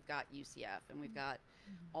somewhere that we've got UCF and we've got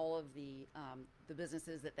mm-hmm. all of the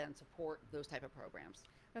businesses that then support those type of programs.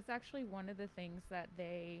 That's actually one of the things that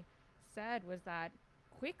they said, was that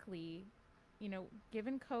quickly,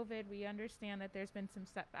 given COVID, we understand that there's been some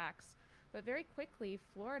setbacks, but very quickly,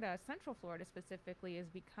 Florida, Central Florida specifically, is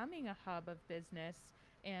becoming a hub of business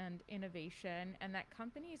and innovation, and that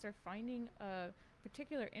companies are finding a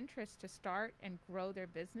particular interest to start and grow their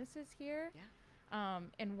businesses here. Yeah.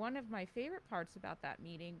 And one of my favorite parts about that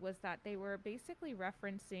meeting was that they were basically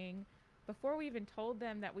referencing, before we even told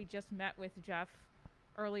them that we just met with Jeff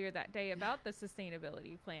earlier that day about the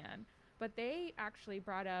sustainability plan, but they actually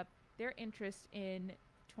brought up their interest in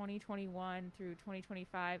 2021 through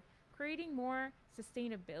 2025 creating more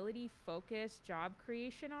sustainability focused job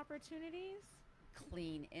creation opportunities.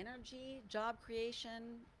 Clean energy, job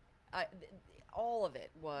creation, all of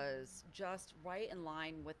it was just right in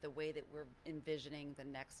line with the way that we're envisioning the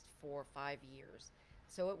next 4 or 5 years.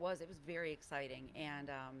 So it was very exciting,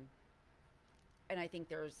 and I think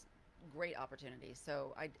there's great opportunities.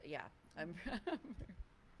 So I'm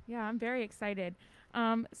yeah, I'm very excited.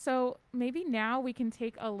 So maybe now we can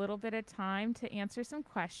take a little bit of time to answer some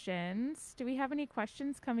questions. Do we have any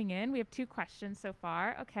questions coming in? We have 2 questions so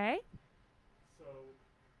far. Okay. So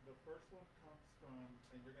the first one comes from,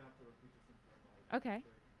 and you're gonna have to repeat this information. Okay.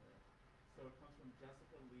 So it comes from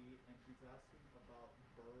Jessica Lee, and she's asking about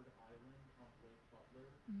Bird Island on Lake Butler,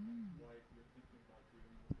 what you're thinking about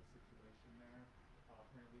doing with the situation there.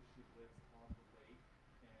 Apparently she lives on the lake,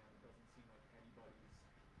 and it doesn't seem like anybody's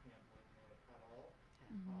handling it at all.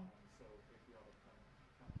 So if you have a kind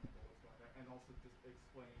of handle what's going there, and also just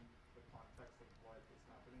explain the context of what is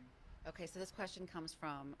happening. Okay, so this question comes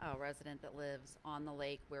from a resident that lives on the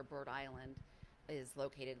lake where Bird Island is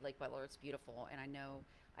located, Lake Butler. It's beautiful, and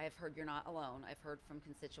I have heard you're not alone. I've heard from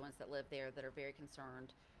constituents that live there that are very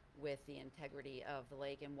concerned with the integrity of the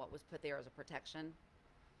lake and what was put there as a protection.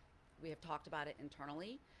 We have talked about it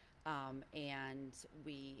internally, and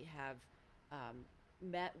we have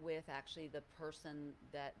met with actually the person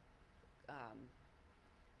that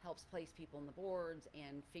helps place people in the boards,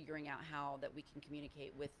 and figuring out how that we can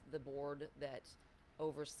communicate with the board that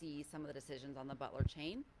oversees some of the decisions on the Butler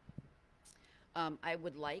chain. I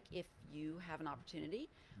would like, if you have an opportunity,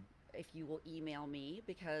 if you will email me,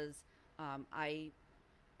 because I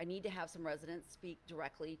need to have some residents speak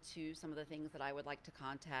directly to some of the things that I would like to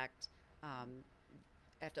contact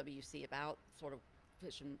FWC about, sort of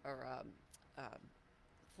fish or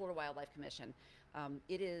Florida Wildlife Commission.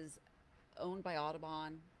 It is owned by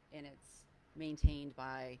Audubon, and it's maintained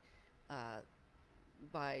by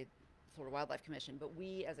Florida Wildlife Commission, but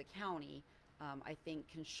we as a county, I think,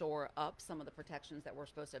 can shore up some of the protections that were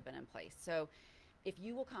supposed to have been in place. So if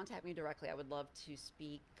you will contact me directly, I would love to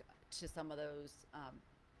speak to some of those.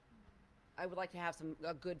 I would like to have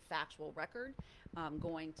a good factual record,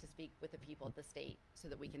 going to speak with the people at the state so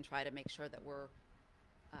that we can try to make sure that we're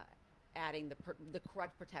uh, adding the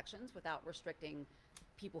correct protections without restricting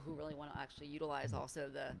people who really want to actually utilize also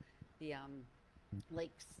the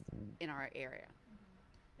lakes in our area.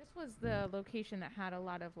 This was the location that had a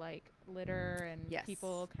lot of like litter and Yes.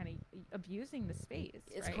 people kind of abusing the space.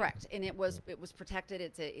 It's right? correct, and it was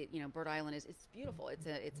protected. Bird Island it's beautiful. It's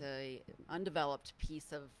a undeveloped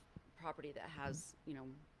piece of property that has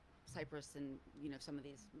cypress and some of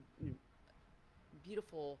these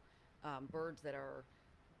beautiful birds that are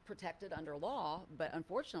protected under law, but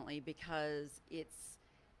unfortunately because it's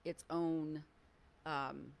its own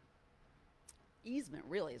easement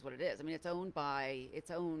really is what it is. I mean, it's owned by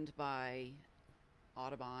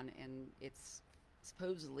Audubon, and it's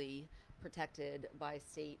supposedly protected by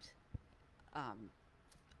state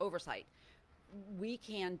oversight. We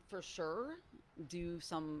can for sure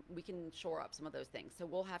we can shore up some of those things. So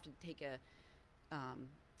we'll have to take a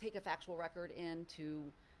factual record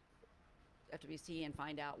into FWC and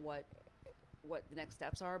find out what the next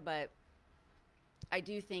steps are. But I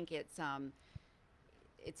do think it's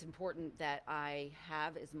important that I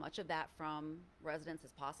have as much of that from residents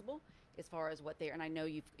as possible, as far as what and I know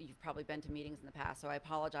you've probably been to meetings in the past, so I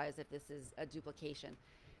apologize if this is a duplication.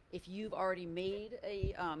 If you've already made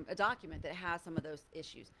a document that has some of those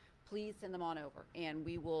issues, please send them on over, and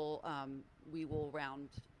we will round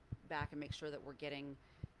back and make sure that we're getting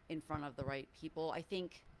in front of the right people. I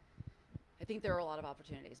think there are a lot of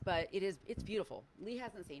opportunities, but it's beautiful. Lee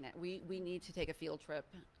hasn't seen it. We need to take a field trip.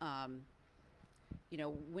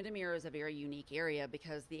 Windermere is a very unique area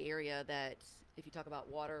because the area that, if you talk about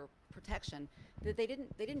water protection, that they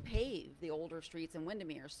didn't pave the older streets in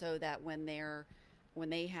Windermere so that when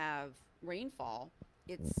they have rainfall,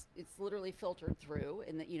 it's literally filtered through,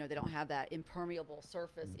 and that they don't have that impermeable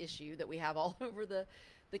surface issue that we have all over the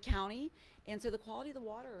county. And so the quality of the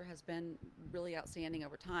water has been really outstanding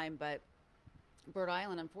over time. But Bird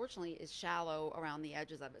Island, unfortunately, is shallow around the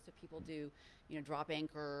edges of it, so people do drop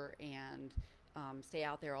anchor and stay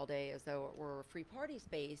out there all day as though it were a free party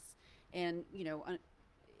space. And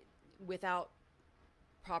without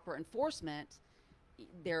proper enforcement,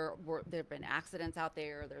 there have been accidents out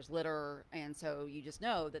there. There's litter, and so you just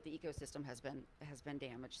know that the ecosystem has been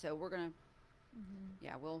damaged. So we're gonna,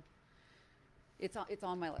 it's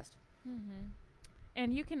on my list. Mm-hmm.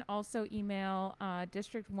 And you can also email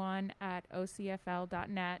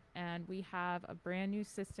district1@ocfl.net, and we have a brand new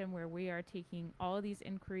system where we are taking all of these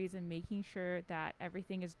inquiries and making sure that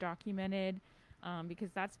everything is documented,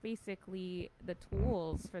 because that's basically the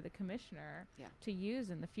tools for the commissioner to use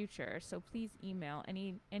in the future. So please email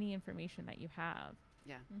any information that you have.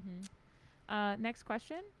 Yeah. Mm-hmm. Next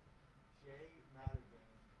question. Jay Madigan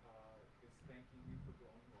is thanking you for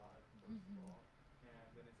going live, first of all, and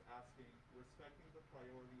then it's asking, respecting the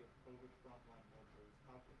priority of COVID frontline workers,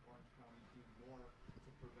 how can Orange County do more to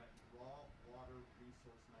prevent raw water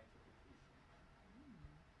resource nitrification?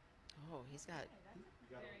 Oh, he's got.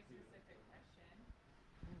 Very specific question.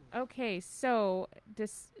 Okay, so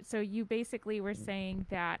you basically were saying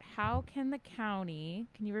that how can the county?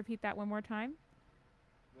 Can you repeat that one more time?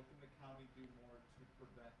 What can the county do more to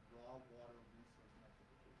prevent raw water resource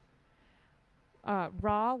nitrification?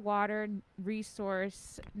 Raw water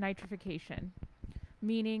resource nitrification,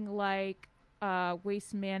 meaning like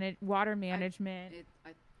water management.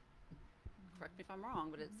 Correct me if I'm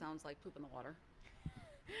wrong, but it sounds like poop in the water.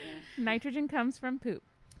 Nitrogen comes from poop.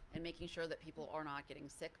 And making sure that people are not getting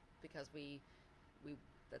sick, because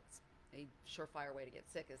that's a surefire way to get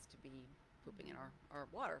sick, is to be pooping in our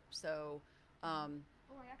water. So I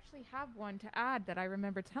actually have one to add that I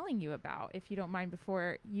remember telling you about, if you don't mind,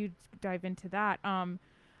 before you dive into that.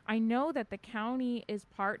 I know that the county is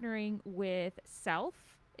partnering with SELF.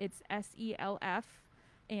 It's SELF,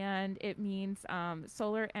 and it means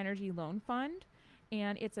Solar Energy Loan Fund.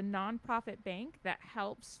 And it's a nonprofit bank that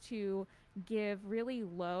helps to give really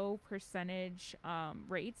low percentage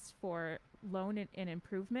rates for loan and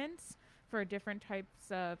improvements for different types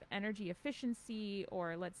of energy efficiency,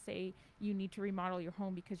 or let's say you need to remodel your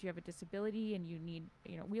home because you have a disability and you need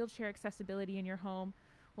wheelchair accessibility in your home.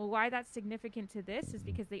 Well, why that's significant to this is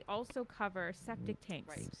because they also cover septic tanks.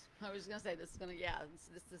 Right. I was going to say this is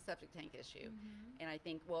the septic tank issue. And I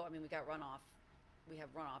think, we got runoff. We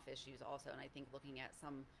have runoff issues also, and I think looking at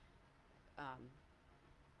some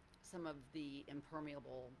of the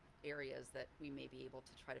impermeable areas that we may be able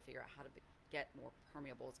to try to figure out how to get more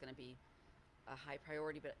permeable is going to be a high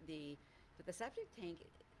priority. But the septic tank,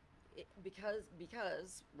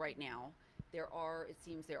 because right now it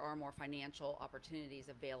seems there are more financial opportunities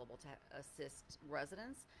available to assist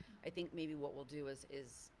residents. I think maybe what we'll do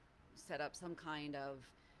is set up some kind of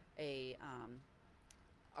a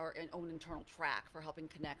our own internal track for helping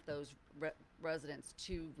connect those residents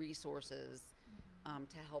to resources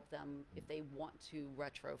to help them if they want to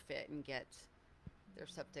retrofit and get their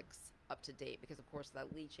septics up to date, because of course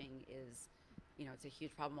that leaching is, it's a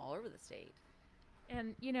huge problem all over the state.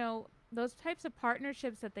 And, those types of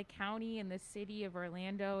partnerships that the county and the city of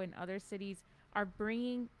Orlando and other cities are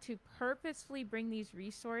bringing to purposefully bring these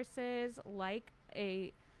resources like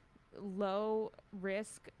a low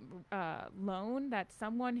risk loan that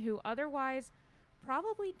someone who otherwise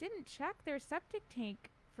probably didn't check their septic tank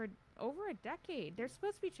for over a decade. They're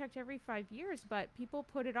supposed to be checked every 5 years, but people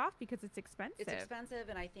put it off because it's expensive. It's expensive,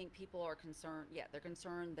 and I think people are concerned. Yeah, they're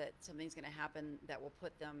concerned that something's going to happen that will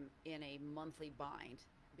put them in a monthly bind,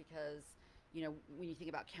 because when you think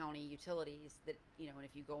about county utilities, that and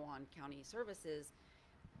if you go on county services,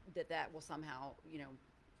 that will somehow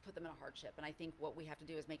put them in a hardship. And I think what we have to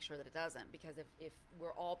do is make sure that it doesn't, because if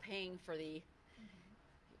we're all paying for the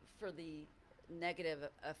negative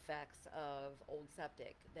effects of old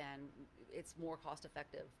septic, then it's more cost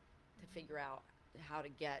effective to figure out how to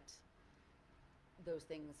get those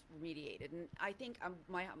things remediated. And I think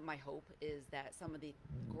my hope is that some of the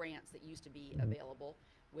grants that used to be available,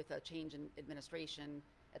 with a change in administration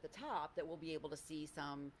at the top, that we'll be able to see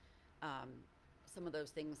some of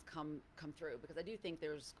those things come through, because I do think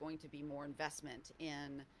there's going to be more investment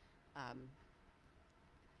in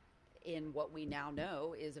what we now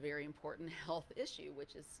know is a very important health issue,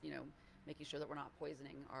 which is making sure that we're not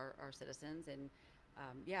poisoning our citizens. And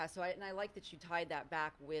so I like that you tied that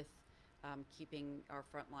back with keeping our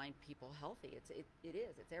frontline people healthy.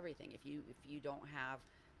 It's everything. If you don't have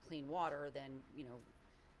clean water, then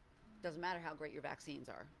doesn't matter how great your vaccines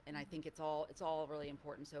are. And I think it's all really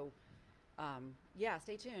important. So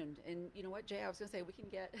stay tuned. And you know what, Jay, I was gonna say we can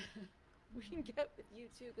get with you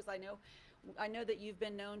too, because I know that you've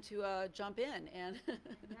been known to jump in and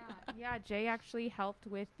yeah. Jay actually helped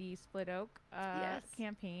with the Split Oak yes.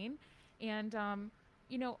 campaign, and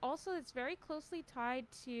also it's very closely tied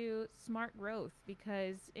to smart growth,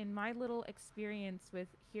 because in my little experience with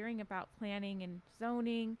hearing about planning and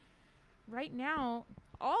zoning, right now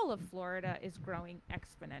all of Florida is growing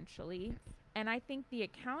exponentially. And I think the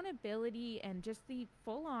accountability and just the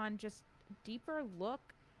full-on, just deeper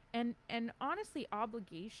look and honestly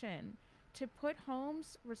obligation to put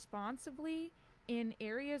homes responsibly in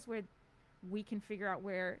areas where we can figure out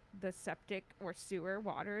where the septic or sewer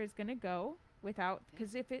water is going to go without,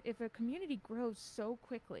 because if a community grows so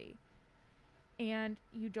quickly and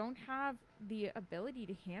you don't have the ability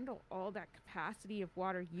to handle all that capacity of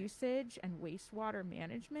water usage and wastewater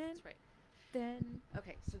management, that's right. Then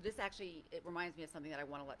okay, so this actually, it reminds me of something that I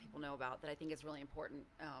want to let people know about that I think is really important.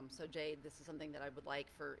 So Jay, this is something that I would like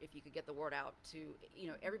for, if you could get the word out to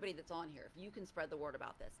everybody that's on here, if you can spread the word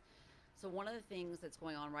about this. So one of the things that's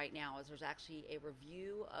going on right now is there's actually a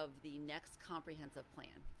review of the next comprehensive plan.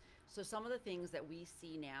 So some of the things that we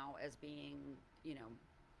see now as being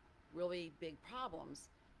really big problems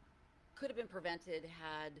could have been prevented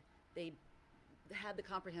had they had the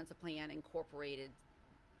comprehensive plan incorporated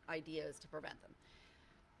ideas to prevent them.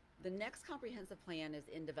 The next comprehensive plan is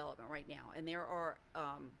in development right now, and there are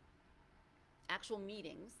actual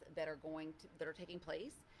meetings that are taking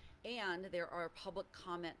place, and there are public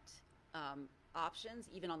comment options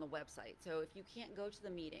even on the website. So if you can't go to the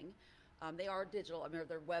meeting, they are digital. I mean,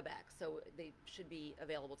 they're WebEx, so they should be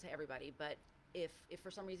available to everybody. But if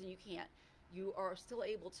for some reason you can't, you are still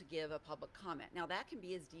able to give a public comment. Now that can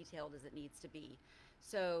be as detailed as it needs to be.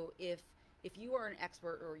 So if you are an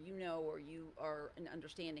expert, or or you are an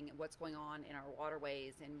understanding of what's going on in our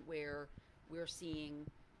waterways and where we're seeing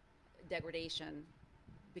degradation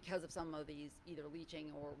because of some of these either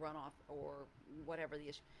leaching or runoff or whatever the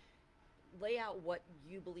issue, lay out what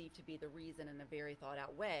you believe to be the reason in a very thought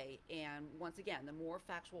out way. And once again, the more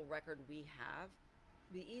factual record we have,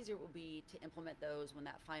 the easier it will be to implement those when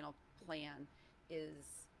that final plan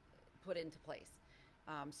is put into place.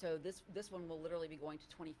 So this one will literally be going to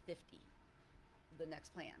 2050, the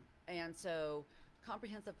next plan. And so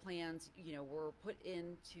comprehensive plans, were put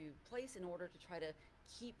into place in order to try to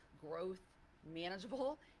keep growth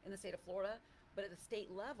manageable in the state of Florida. But at the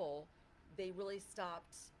state level, they really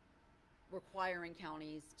stopped requiring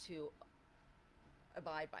counties to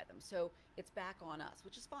abide by them. So it's back on us,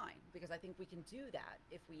 which is fine, because I think we can do that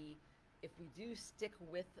if we if we do stick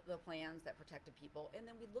with the plans that protected people, and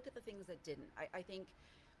then we look at the things that didn't. I think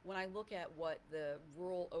when I look at what the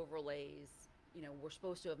rural overlays, were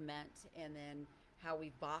supposed to have meant, and then how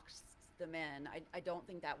we boxed them in, I don't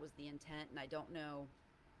think that was the intent, and I don't know,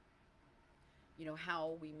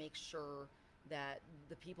 how we make sure that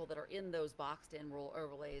the people that are in those boxed in rural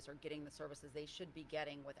overlays are getting the services they should be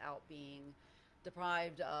getting without being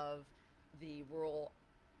deprived of the rural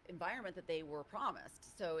environment that they were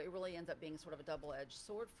promised. So it really ends up being sort of a double-edged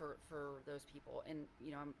sword for those people. And,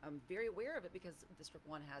 I'm very aware of it because District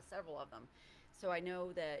 1 has several of them. So I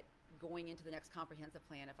know that going into the next comprehensive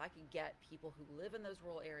plan, if I could get people who live in those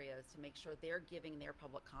rural areas to make sure they're giving their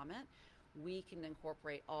public comment, we can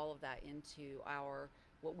incorporate all of that into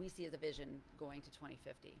what we see as a vision going to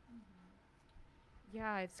 2050.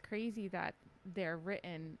 Yeah, it's crazy that they're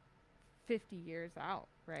written 50 years out,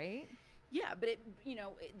 right? Yeah, but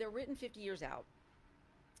they're written 50 years out.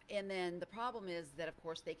 And then the problem is that, of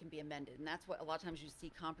course, they can be amended. And that's what a lot of times you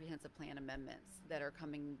see comprehensive plan amendments that are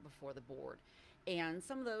coming before the board. And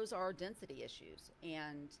some of those are density issues.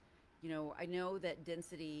 And, I know that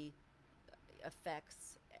density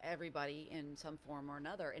affects everybody in some form or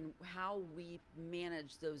another. And how we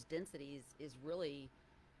manage those densities is really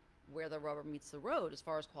where the rubber meets the road as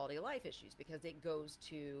far as quality of life issues, because it goes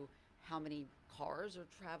to how many cars are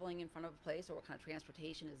traveling in front of a place, or what kind of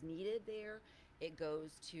transportation is needed there. It goes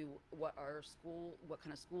to what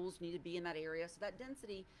kind of schools need to be in that area. So that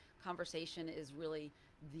density conversation is really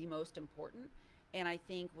the most important. And I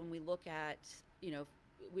think when we look at,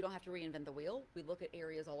 we don't have to reinvent the wheel. We look at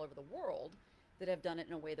areas all over the world that have done it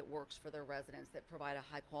in a way that works for their residents, that provide a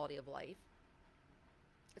high quality of life.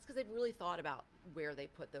 It's because they've really thought about where they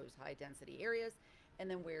put those high density areas, and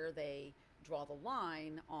then where they draw the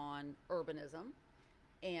line on urbanism,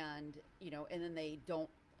 and and then they don't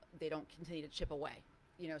continue to chip away,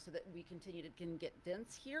 so that we can get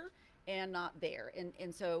dense here and not there.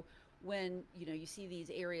 And so when you see these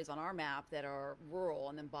areas on our map that are rural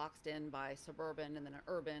and then boxed in by suburban and then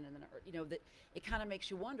urban, and then that it kind of makes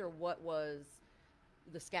you wonder, what was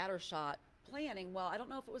the scattershot planning? Well, I don't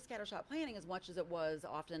know if it was scattershot planning as much as it was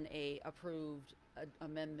often a approved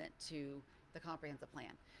amendment to the comprehensive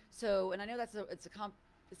plan. So, and I know it's a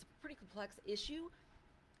pretty complex issue,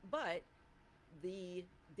 but the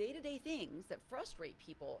day-to-day things that frustrate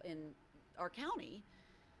people in our county,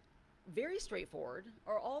 very straightforward,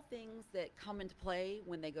 are all things that come into play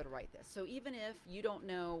when they go to write this. So even if you don't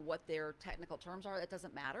know what their technical terms are, that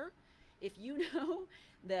doesn't matter. If you know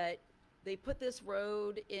that they put this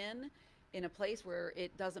road in a place where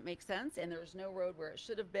it doesn't make sense, and there's no road where it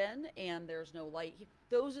should have been, and there's no light,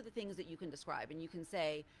 those are the things that you can describe. And you can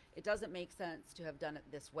say, it doesn't make sense to have done it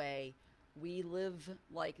this way. We live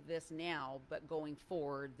like this now, but going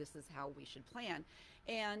forward, this is how we should plan.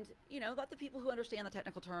 And, let the people who understand the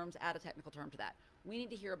technical terms add a technical term to that. We need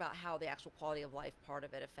to hear about how the actual quality of life part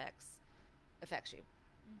of it affects you.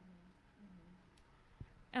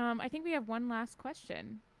 I think we have one last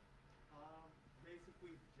question.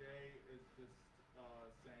 Basically, Jay is just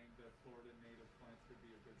saying that Florida native plants could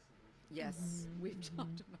be a good solution. Yes, we've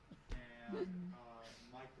talked about it. And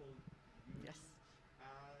Michael Yes.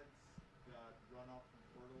 adds that runoff from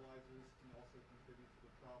fertilizers can also contribute to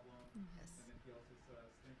the problem. Yes. And then he also says,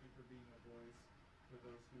 thank you for being a voice for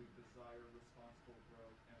those who desire responsible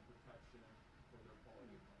growth and protection for their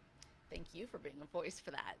quality of life. Thank you for being a voice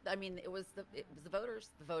for that. I mean, it was the voters.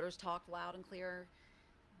 The voters talked loud and clear,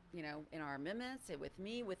 in our amendments, and with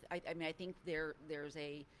me. I think there's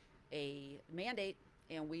a mandate,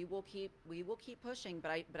 and we will keep pushing.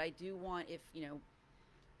 But I do want, if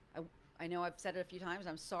I know I've said it a few times.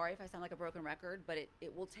 I'm sorry if I sound like a broken record, but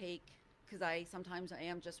it will take, because I sometimes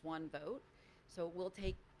am just one vote, so it will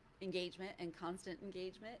take engagement and constant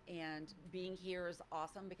engagement. And being here is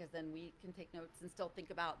awesome, because then we can take notes and still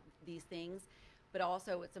think about these things. But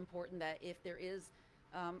also, it's important that if there is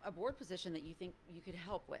a board position that you think you could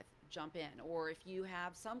help with, jump in. Or if you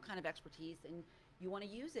have some kind of expertise and you want to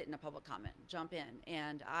use it in a public comment, jump in.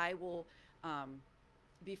 And I will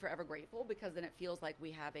be forever grateful, because then it feels like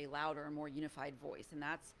we have a louder and more unified voice. And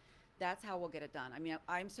that's how we'll get it done. I mean,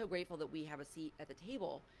 I'm so grateful that we have a seat at the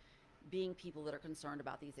table, being people that are concerned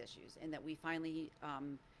about these issues, and that we finally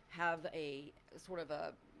have a sort of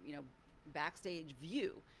a backstage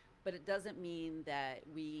view. But it doesn't mean that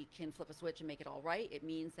we can flip a switch and make it all right. It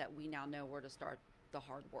means that we now know where to start the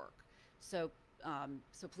hard work. So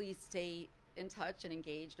please stay in touch and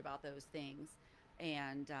engaged about those things.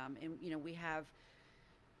 And we have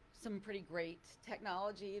some pretty great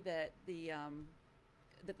technology that the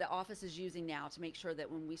office is using now to make sure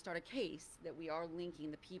that when we start a case, that we are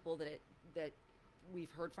linking the people that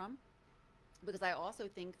we've heard from, because I also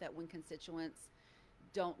think that when constituents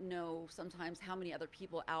don't know sometimes how many other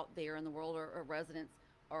people out there in the world or residents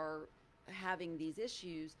are having these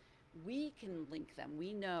issues, we can link them.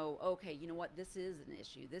 We know, okay, you know what, this is an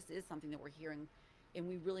issue. This is something that we're hearing, and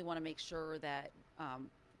we really want to make sure that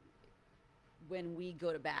when we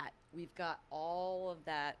go to bat, we've got all of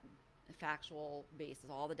that factual basis,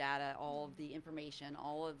 all the data, all of the information,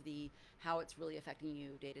 all of the how it's really affecting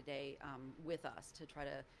you day to day with us to try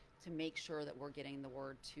to make sure that we're getting the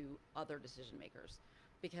word to other decision makers.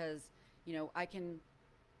 Because I can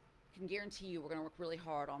guarantee you we're going to work really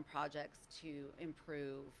hard on projects to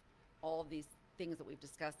improve all of these things that we've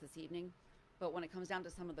discussed this evening. But when it comes down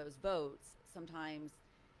to some of those votes, sometimes,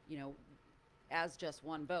 as just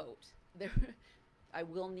one vote, there I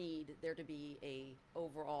will need there to be a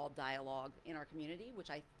overall dialogue in our community, which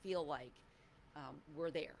I feel like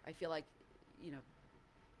we're there. I feel like you know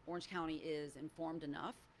Orange County is informed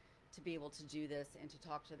enough to be able to do this and to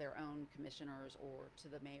talk to their own commissioners or to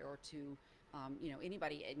the mayor or to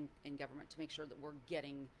anybody in government to make sure that we're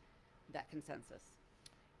getting that consensus.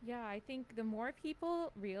 Yeah, I think the more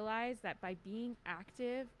people realize that by being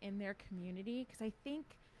active in their community, because I think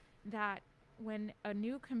that when a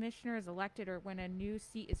new commissioner is elected or when a new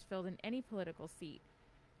seat is filled in any political seat,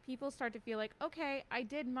 people start to feel like, okay, I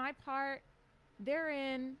did my part, they're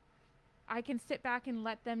in, I can sit back and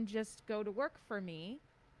let them just go to work for me,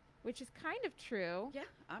 which is kind of true. Yeah,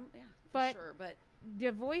 yeah, but for sure. But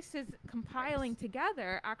the voices compiling right.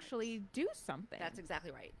 together actually do something. That's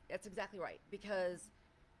exactly right. That's exactly right. Because,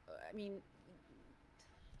 I mean,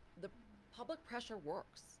 the public pressure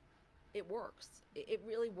works. It works. It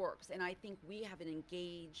really works. And I think we have an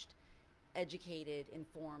engaged, educated,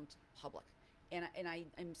 informed public. And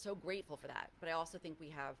I'm so grateful for that. But I also think we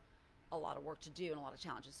have a lot of work to do and a lot of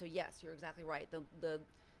challenges. So yes, you're exactly right.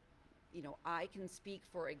 I can speak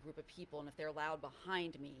for a group of people, and if they're loud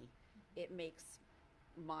behind me, it makes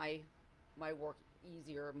my work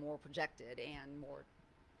easier, more projected, and more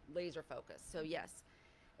laser focused. So yes,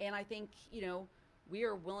 and I think we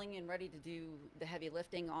are willing and ready to do the heavy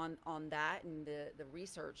lifting on that and the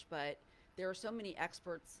research. But there are so many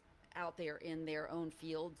experts out there in their own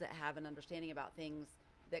fields that have an understanding about things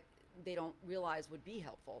that they don't realize would be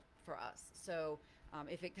helpful for us. So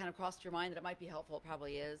if it kind of crossed your mind that it might be helpful, it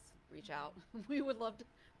probably is. Reach out. We'd love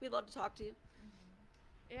to talk to you.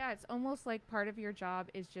 Yeah, it's almost like part of your job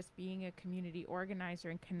is just being a community organizer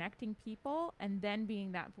and connecting people and then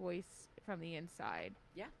being that voice from the inside.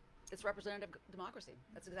 Yeah, it's representative democracy.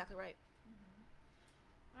 That's exactly right.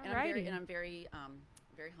 Mm-hmm. And I'm very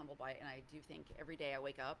very humbled by it, and I do think every day I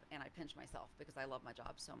wake up and I pinch myself because I love my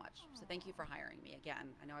job so much. Aww. So thank you for hiring me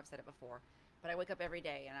again. I know I've said it before, but I wake up every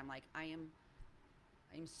day and I'm like, I'm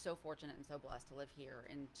so fortunate and so blessed to live here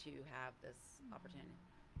and to have this opportunity.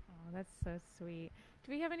 Oh, that's so sweet.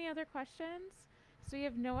 Do we have any other questions? So we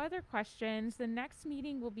have no other questions. The next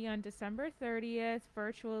meeting will be on December 30th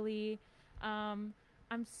virtually.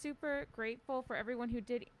 I'm super grateful for everyone who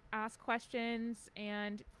did ask questions,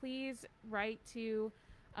 and please write to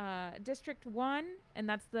District 1, and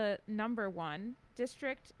that's the number 1,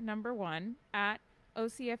 District number 1 at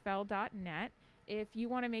ocfl.net. If you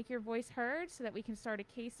want to make your voice heard so that we can start a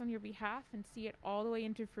case on your behalf and see it all the way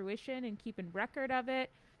into fruition and keep in record of it,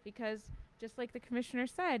 because just like the commissioner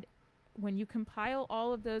said, when you compile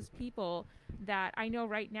all of those people that I know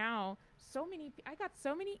right now, I got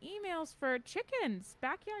so many emails for chickens,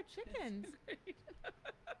 backyard chickens.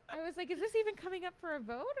 I was like, is this even coming up for a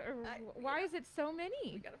vote, or why is it so many?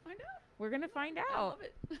 We gotta find out. We're gonna find out. I love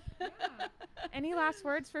it. Yeah. Any last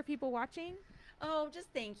words for people watching? Oh, just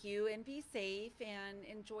thank you, and be safe and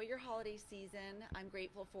enjoy your holiday season. I'm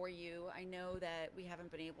grateful for you. I know that we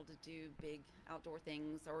haven't been able to do big outdoor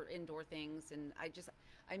things or indoor things, and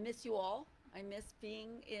I miss you all. I miss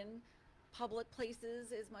being in public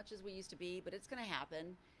places as much as we used to be, but it's going to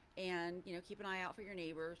happen. And keep an eye out for your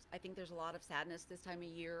neighbors. I think there's a lot of sadness this time of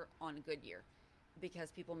year on a good year, because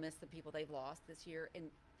people miss the people they've lost this year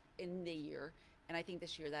in the year. And I think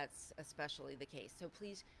this year that's especially the case. So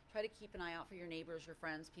please try to keep an eye out for your neighbors, your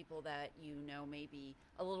friends, people that may be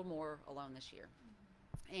a little more alone this year.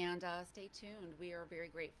 Mm-hmm. And stay tuned. We are very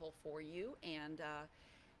grateful for you, and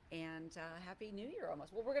Happy New Year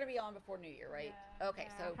almost. Well, we're going to be on before New Year, right? Yeah, okay,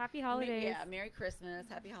 yeah. So happy holidays. Merry Christmas,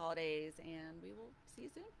 happy holidays, and we will see you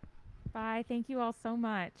soon. Bye. Thank you all so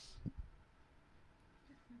much.